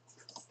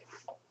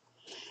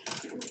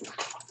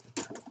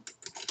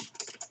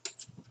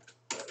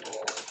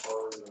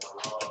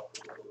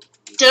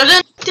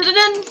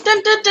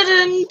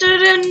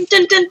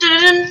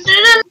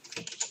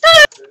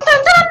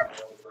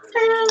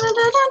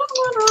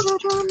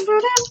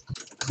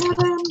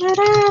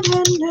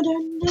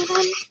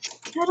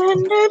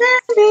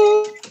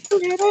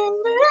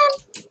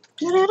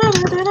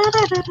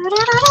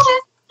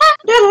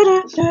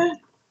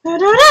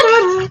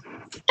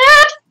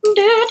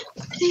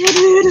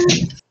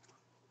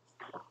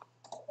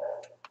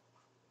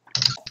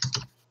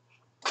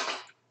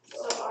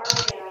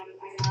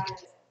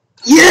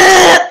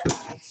 Yeah!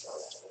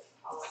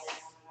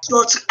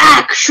 Let's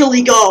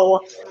actually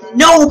go.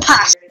 No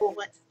pass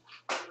bullet.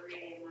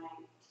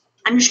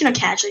 I'm just gonna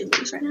casually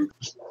lose right now.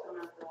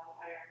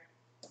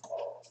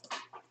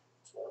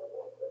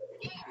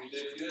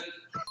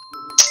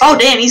 Oh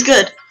damn, he's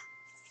good.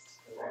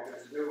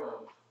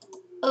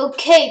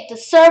 Okay, the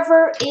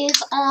server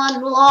is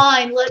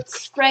online.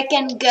 Let's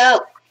frickin'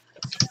 go.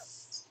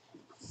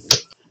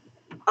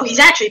 Oh, he's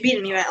actually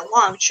beating me at a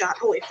long shot.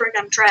 Holy frick,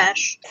 I'm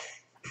trash.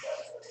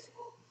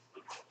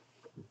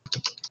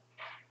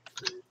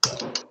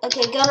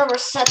 Okay, gonna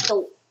reset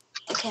the.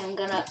 Okay, I'm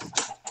gonna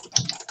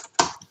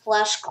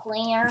flash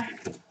clear,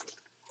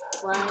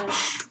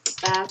 flash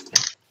back,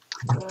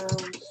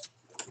 rooms,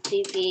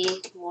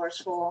 TP,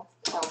 forceful,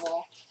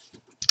 level,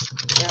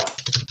 0.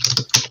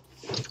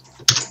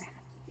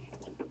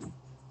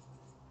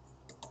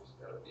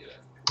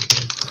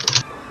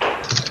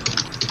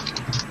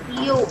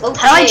 Yo, okay.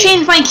 How do I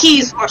change my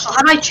keys, Marshall?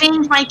 How do I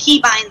change my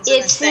keybinds?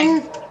 It's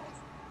in.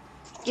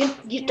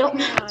 You don't.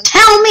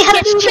 Tell me how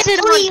to Get do this, shitted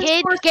on, please.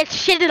 kid. Get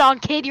shitted on,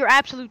 kid. You're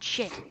absolute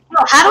shit. No,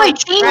 how do I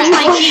change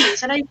my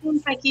keys? How do I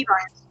change my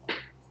keybinds?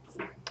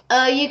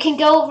 You can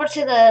go over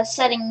to the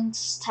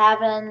settings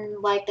tab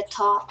and like the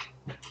top.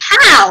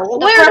 How? The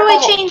Where purple, do I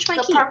change my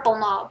key? The purple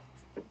knob.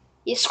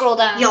 You scroll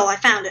down. Yo, I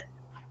found it.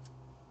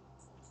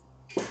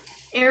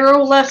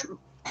 Arrow left.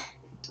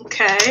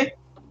 Okay.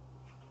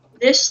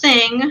 This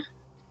thing.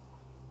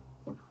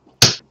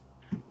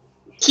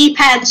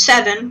 Keypad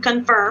 7,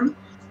 confirm.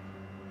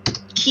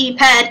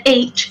 Keypad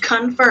 8,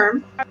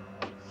 confirm.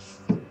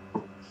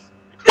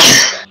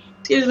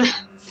 Excuse me.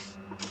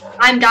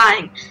 I'm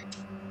dying.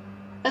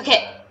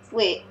 Okay,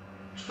 wait.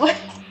 What?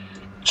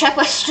 Check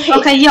my stream.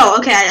 Okay, yo,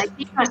 okay, I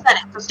keep my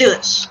settings. Let's do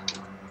this.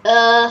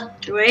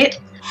 Wait.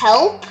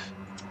 Help?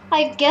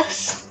 I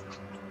guess.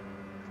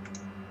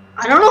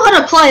 I don't know how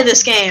to play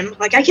this game.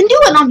 Like, I can do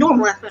it on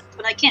normal effort,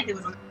 but I can't do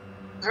it on.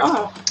 I don't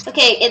know.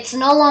 Okay, it's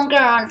no longer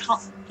on.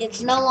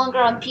 It's no longer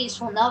on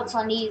peaceful. Now it's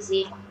on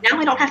easy. Now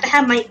I don't have to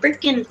have my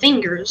freaking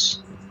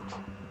fingers.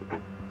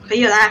 Okay,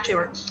 yeah, that actually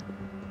works.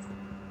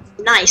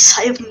 Nice.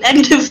 I have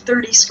negative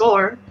 30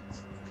 score.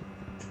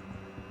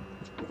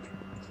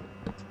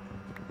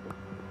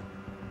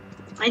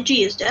 My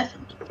G is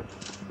deafened.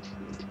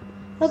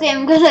 Okay,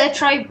 I'm gonna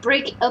try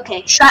break.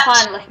 Okay, Shut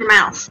finally. your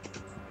mouth.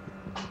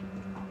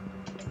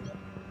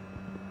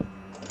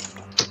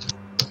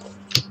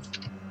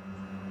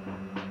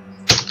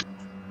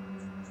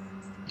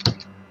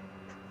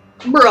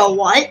 Bro,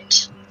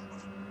 what?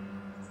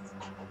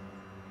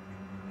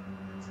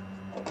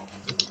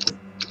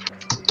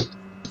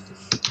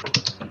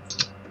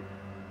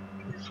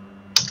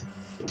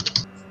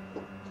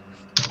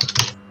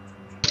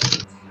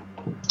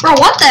 Bro,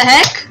 what the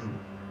heck?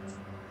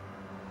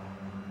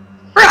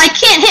 Bro, I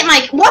can't hit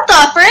my. What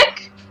the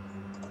frick?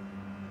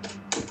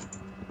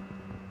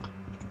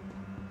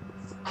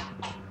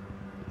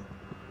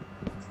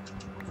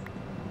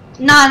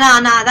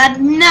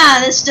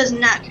 Nah, this does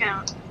not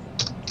count.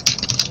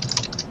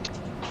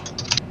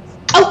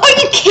 Oh, are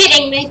you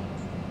kidding me?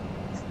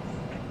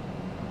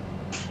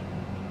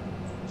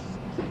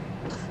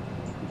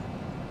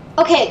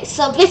 Okay,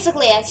 so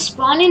basically I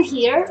spawn in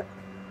here,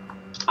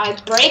 I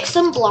break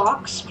some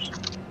blocks, and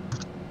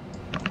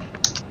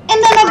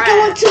then I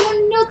go into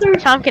another.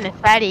 Chomkin,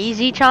 it's that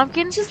easy,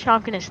 Chomkin?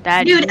 Chomkin, it's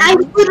that Dude, easy. I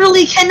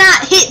literally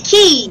cannot hit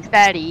key. It's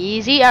that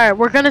easy. Alright,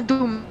 we're gonna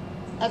do.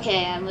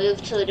 Okay, I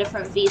moved to a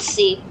different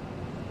VC.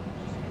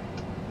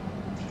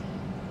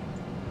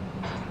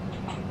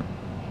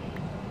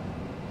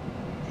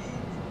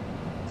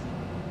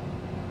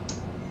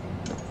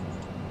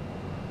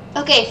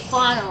 Okay,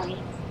 finally.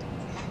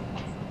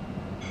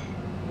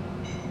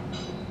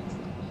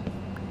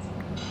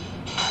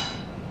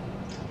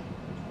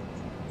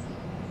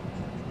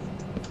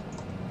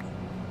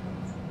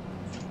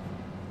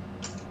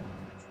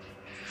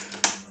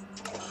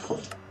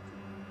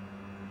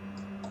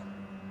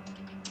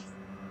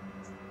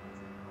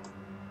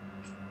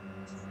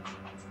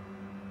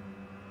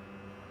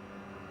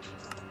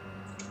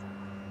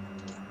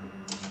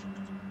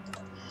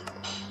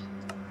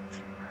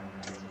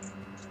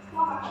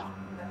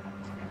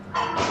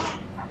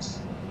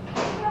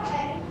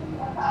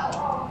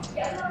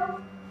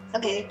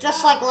 Okay,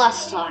 just like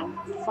last time.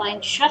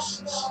 Find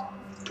chests,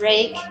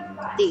 break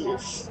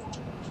these.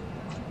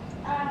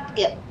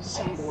 Get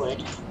some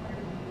wood.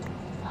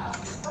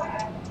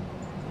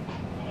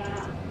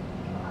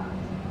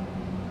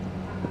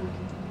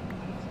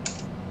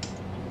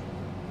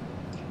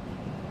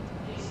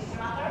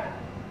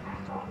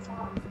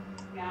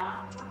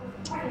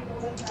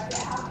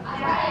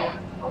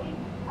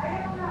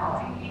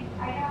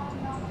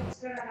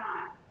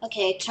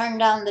 Okay, turn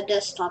down the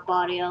desktop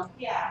audio.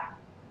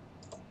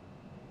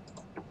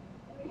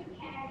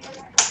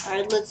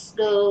 Alright, let's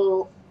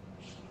go.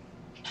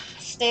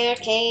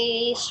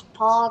 Staircase,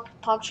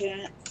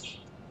 pocket.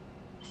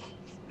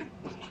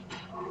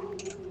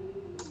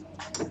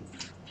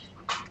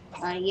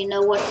 Alright, you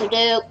know what to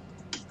do.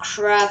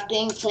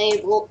 Crafting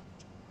table.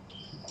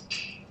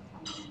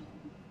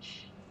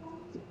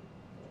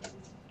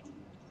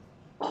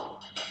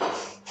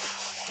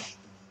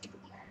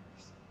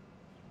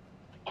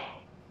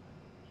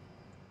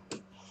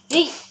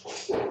 Hey!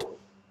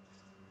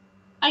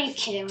 Are you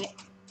kidding me?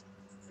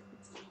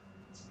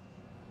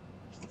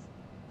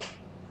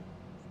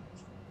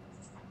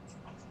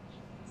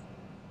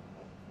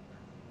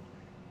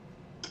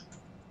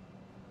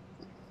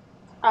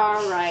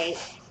 Alright.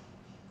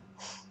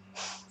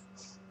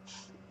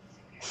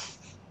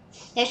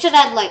 They should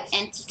add like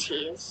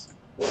entities.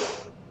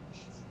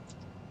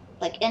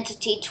 Like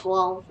entity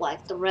 12,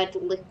 like the red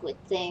liquid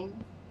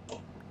thing.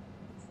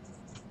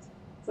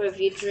 Where if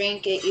you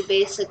drink it, you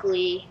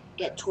basically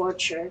get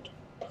tortured.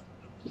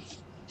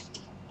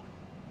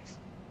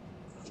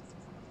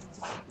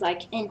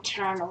 Like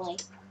internally.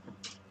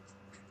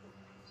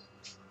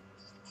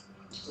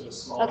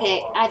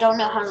 Okay, I don't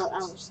know how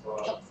else.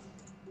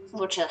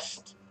 Or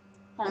just.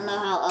 I don't know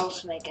how else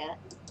to make it.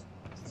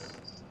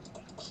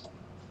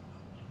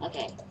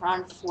 Okay,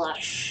 run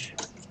flush.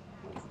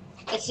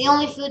 It's the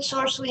only food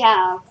source we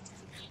have.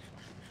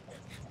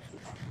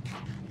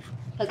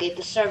 Okay,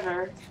 the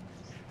server.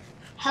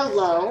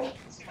 Hello.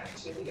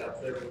 Chilly out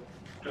there,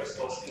 just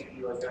so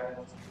stinky like I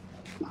am.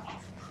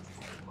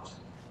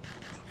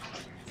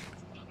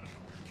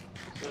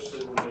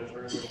 Especially when there's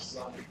really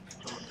sun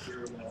coming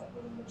through and when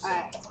there's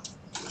Alright.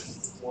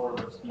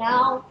 floors.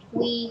 Now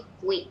we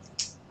wait.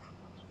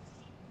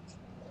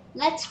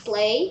 Let's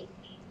play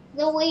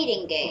the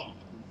waiting game.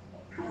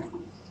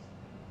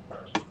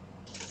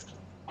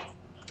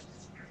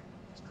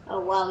 Oh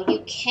wow,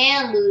 you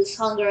can lose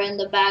hunger in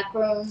the back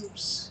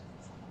rooms.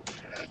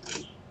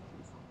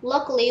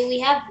 Luckily, we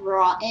have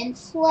rotten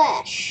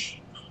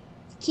flesh.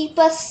 Keep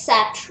us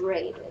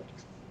saturated.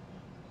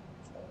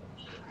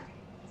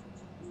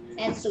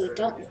 And so we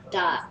don't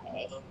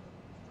die.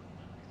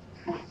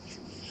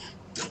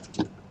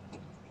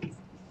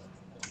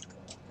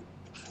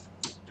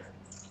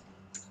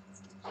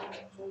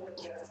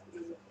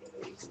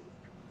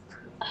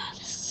 Oh,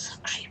 this is so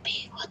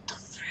creepy. What the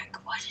frick?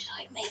 Why did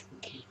I make...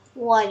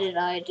 Why did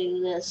I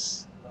do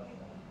this?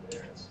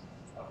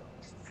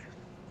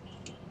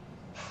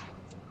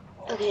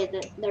 Okay,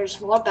 there's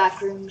more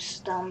back rooms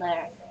down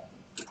there.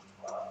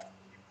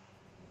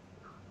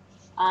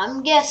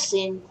 I'm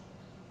guessing.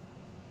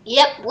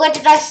 Yep, what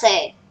did I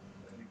say?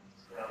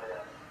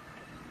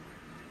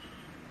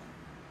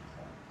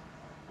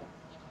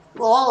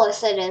 Well, all I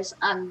said is,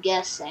 I'm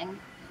guessing.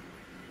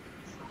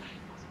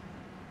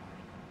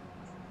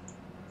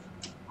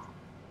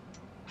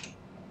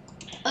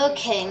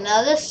 Okay,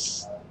 now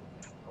this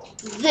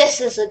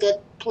is a good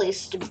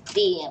place to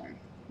be in.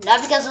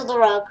 Not because of the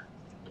rug,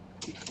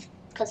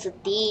 because of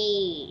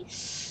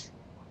these.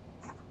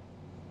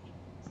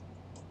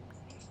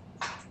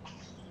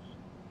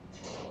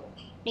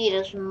 Need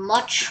as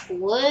much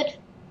wood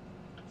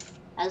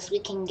as we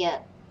can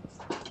get.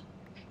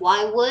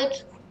 Why wood?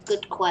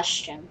 Good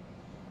question.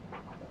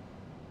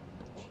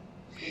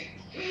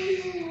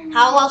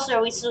 How else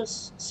are we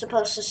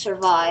supposed to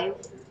survive?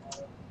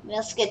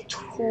 Let's get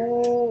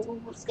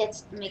tools.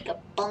 Let's make a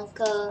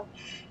bunker.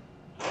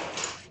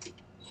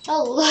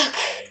 Oh look,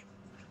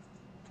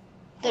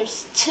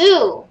 there's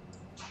two.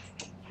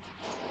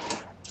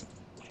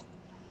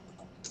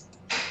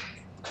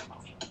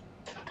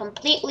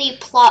 Completely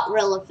plot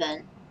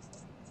relevant.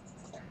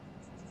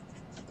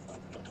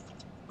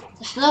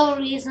 There's no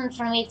reason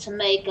for me to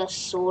make a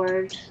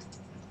sword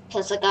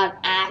because I got an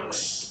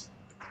axe.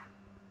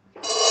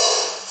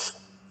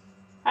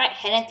 Alright,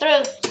 heading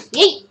through.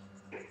 Yeet!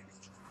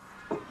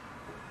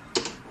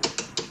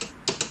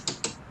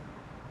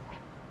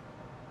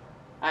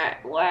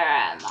 Alright, where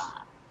am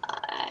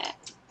I?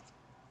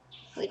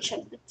 Let me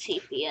check the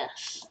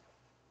TPS.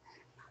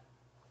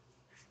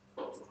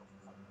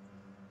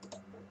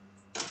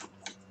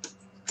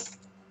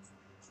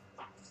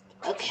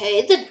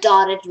 Okay, the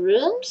dotted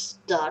rooms.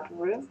 Dotted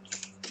room.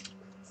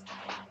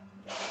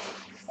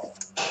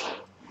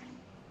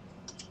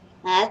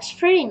 That's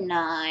pretty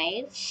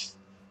nice.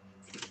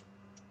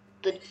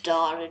 The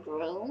dotted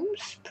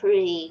rooms.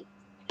 Pretty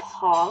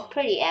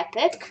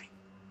epic.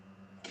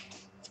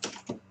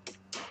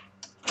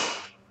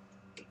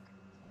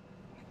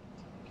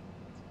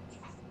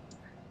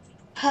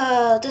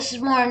 This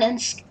is more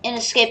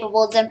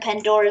inescapable than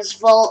Pandora's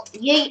Vault.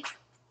 Yeet!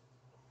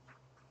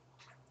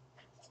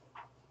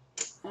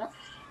 Huh?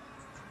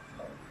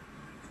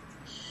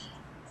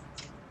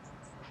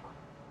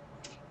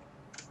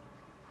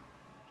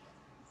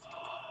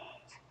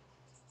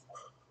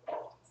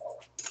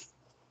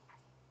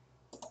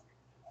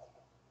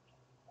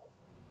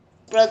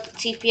 Bro, the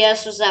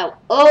TPS was out.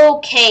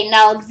 Okay,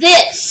 now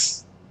this!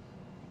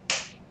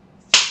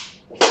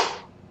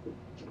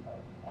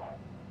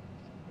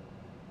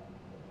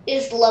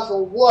 Is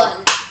level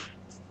 1.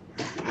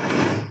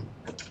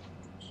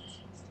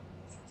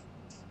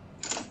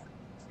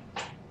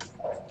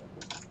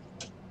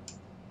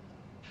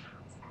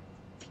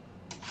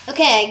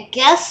 Okay, I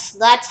guess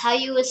that's how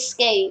you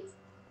escape.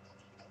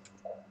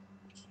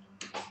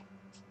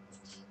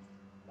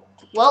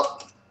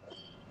 Well,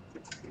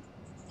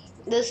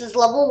 this is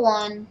level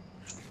 1.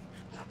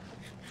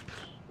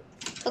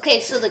 Okay,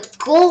 so the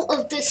goal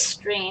of this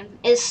stream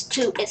is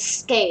to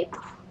escape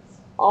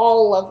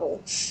all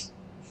levels.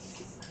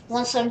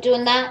 Once I'm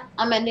doing that,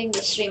 I'm ending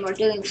the stream or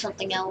doing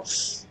something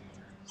else.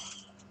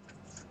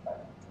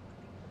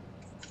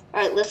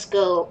 Alright, let's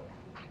go.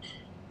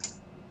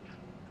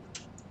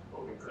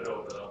 We could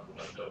open up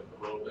the window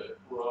a little bit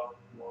more.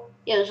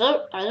 Yeah,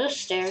 are those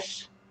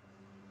stairs?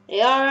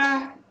 They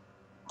are.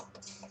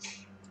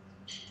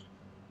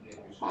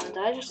 Hold on, did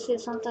I just see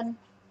something?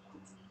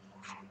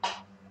 I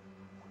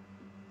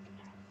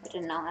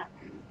did not.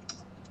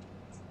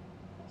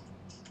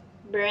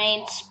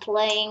 Brains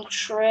playing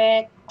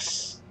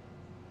tricks.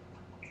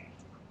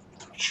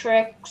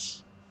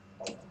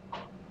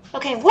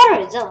 Okay, what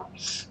are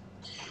those?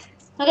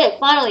 Okay,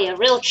 finally, a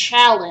real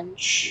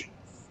challenge.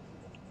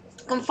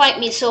 Come fight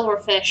me,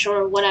 silverfish,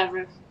 or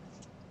whatever.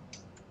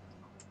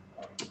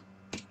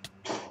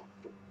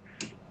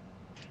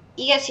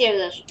 You guys hear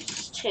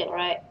this too,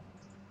 right?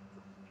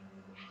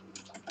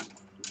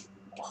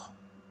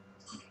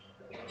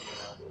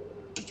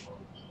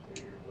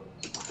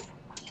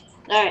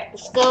 Alright,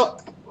 let's go.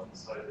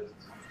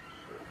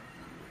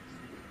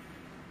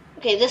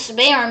 Okay, this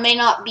may or may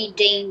not be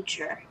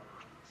danger.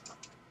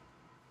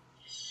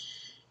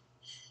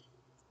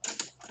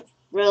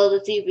 Roll the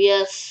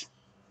TPS.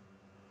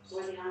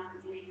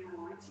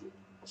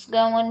 It's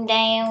going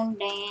down,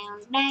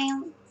 down,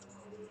 down.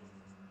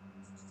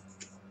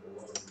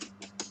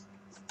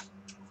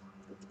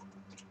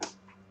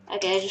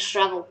 Okay, I just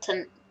traveled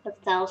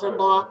 1,000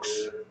 blocks.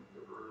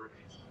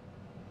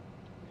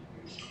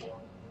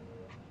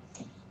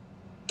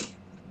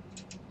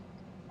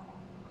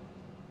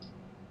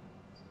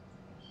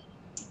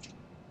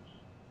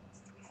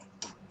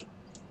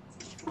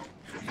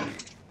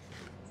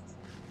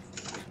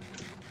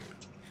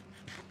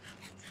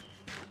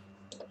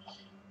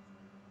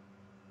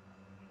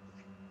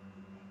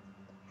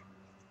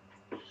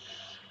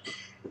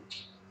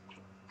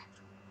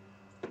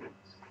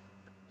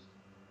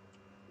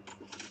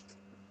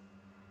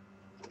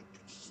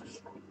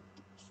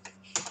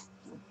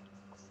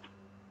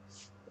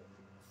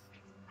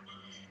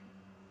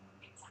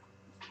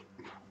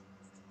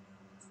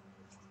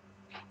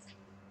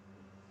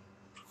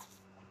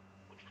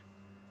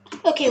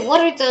 Okay,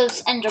 what are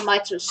those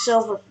endermites or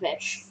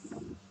silverfish?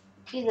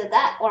 Either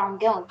that or I'm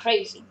going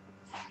crazy.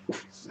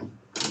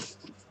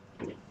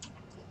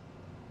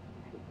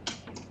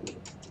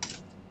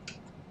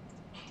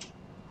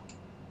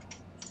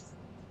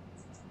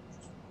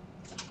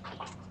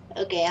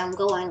 Okay, I'm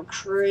going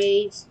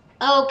crazy.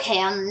 Okay,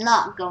 I'm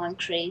not going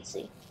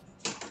crazy.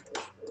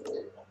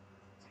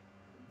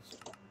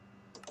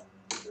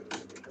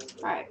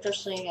 Alright,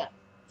 just so you get.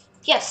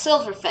 Yes,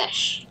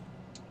 silverfish.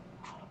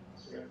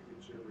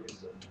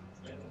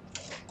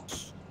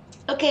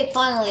 Okay,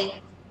 finally.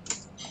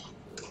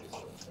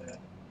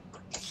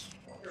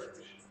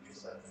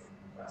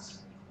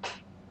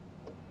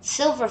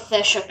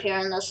 Silverfish appear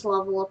in this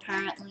level,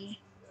 apparently.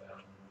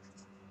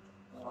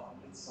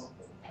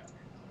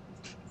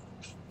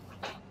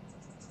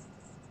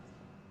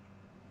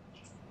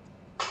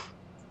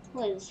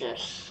 What is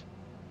this?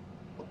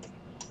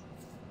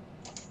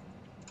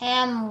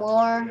 And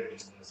more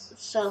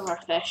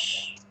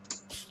silverfish.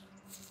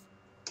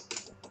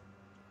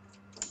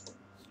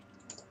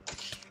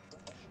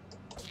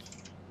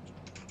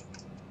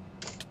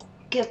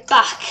 Get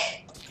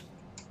back!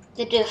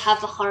 They do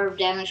half a heart of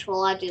damage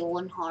while I do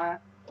 1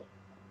 heart.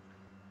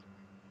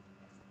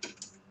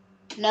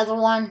 Another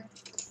one.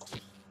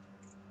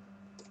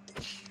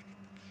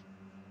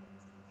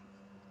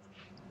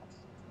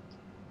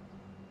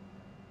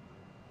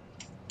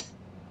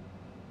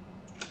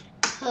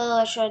 Oh,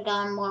 I should have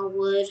gotten more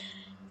wood.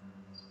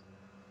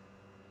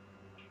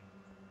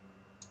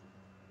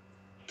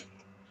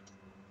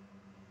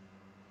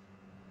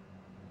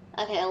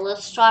 Okay,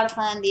 let's try to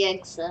find the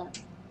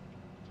exit.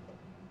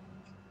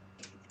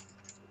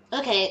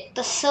 Okay,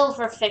 the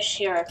silverfish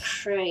here are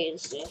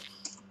crazy.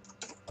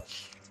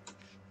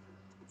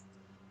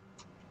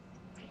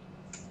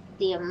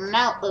 The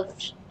amount of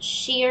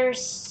sheer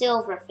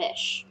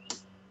silverfish.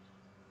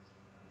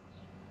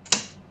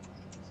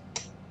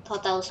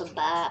 Thought that was a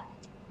bat.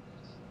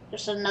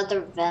 There's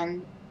another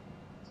vent.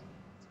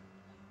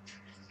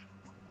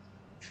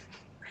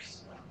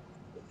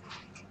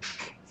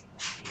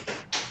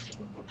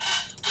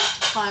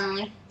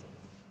 Finally.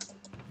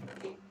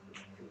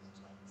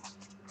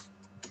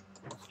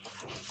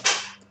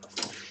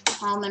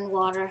 Almond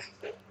water.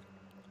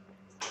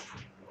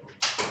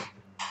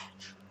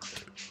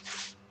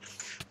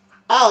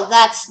 Oh,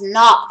 that's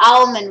not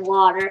almond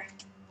water.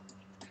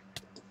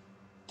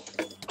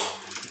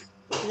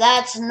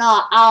 That's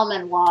not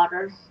almond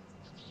water.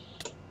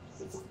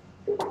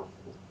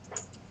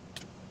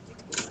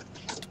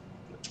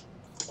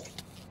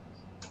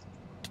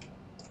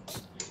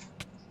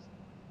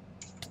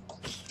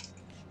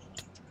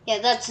 Yeah,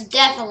 that's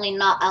definitely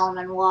not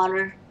almond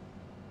water.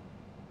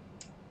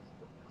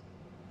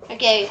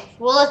 Okay,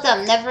 rule of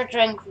thumb, never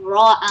drink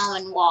raw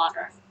almond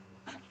water.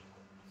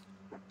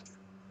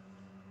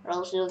 Or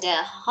else you'll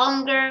get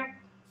hunger,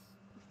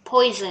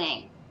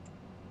 poisoning.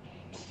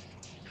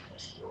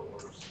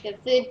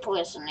 Get food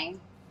poisoning.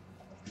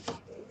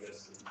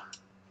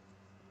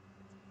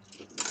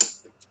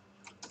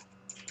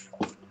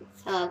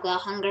 Oh, I've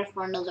got hunger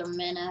for another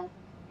minute.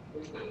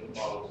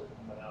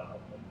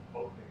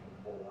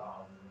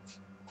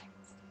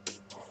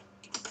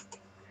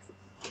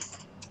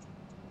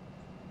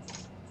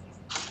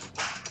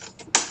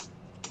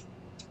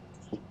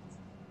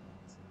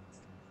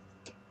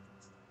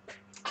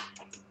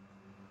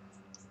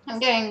 I'm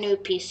getting a new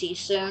PC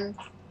soon,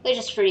 which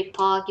is pretty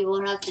pog. You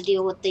won't have to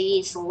deal with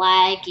these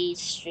laggy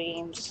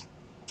streams.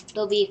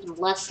 They'll be even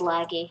less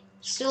laggy.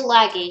 Still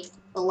laggy,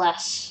 but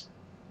less.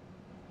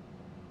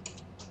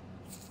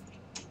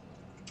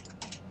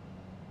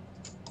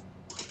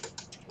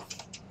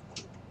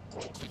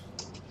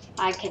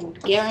 I can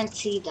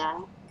guarantee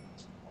that.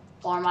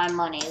 For my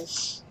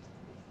monies.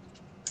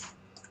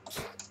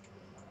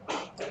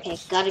 Okay,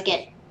 gotta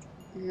get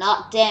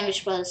not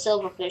damaged by the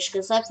silverfish,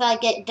 because if I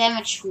get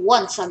damaged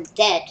once, I'm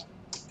dead.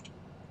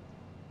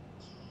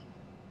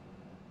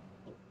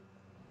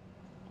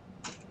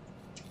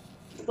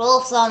 Rule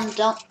of thumb,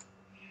 don't...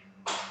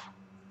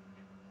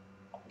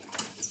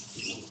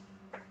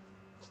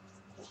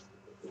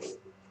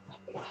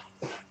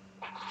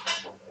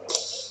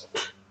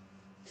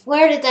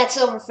 Where did that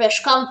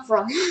silverfish come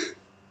from?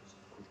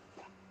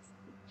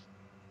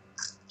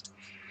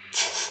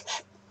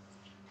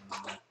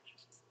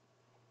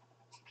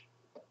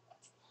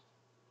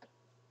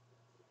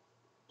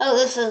 Oh,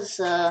 this is,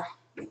 the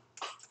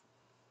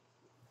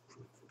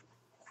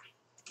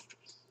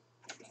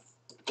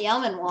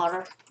almond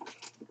water.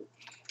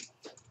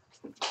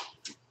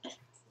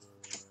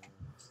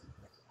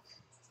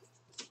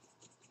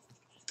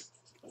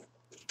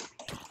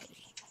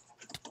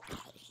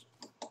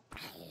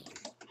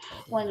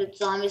 When did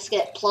zombies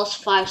get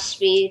 +5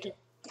 speed?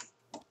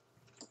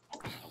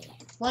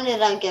 When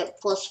did I get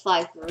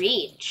 +5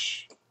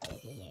 reach?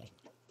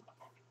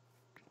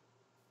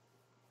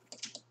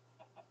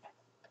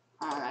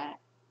 Alright.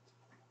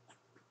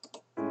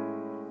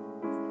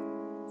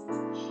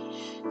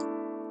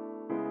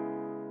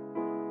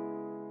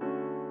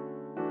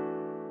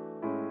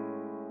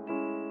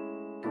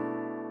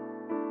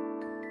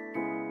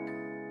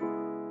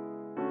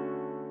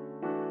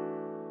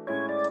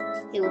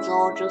 It was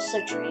all just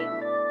a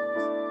dream.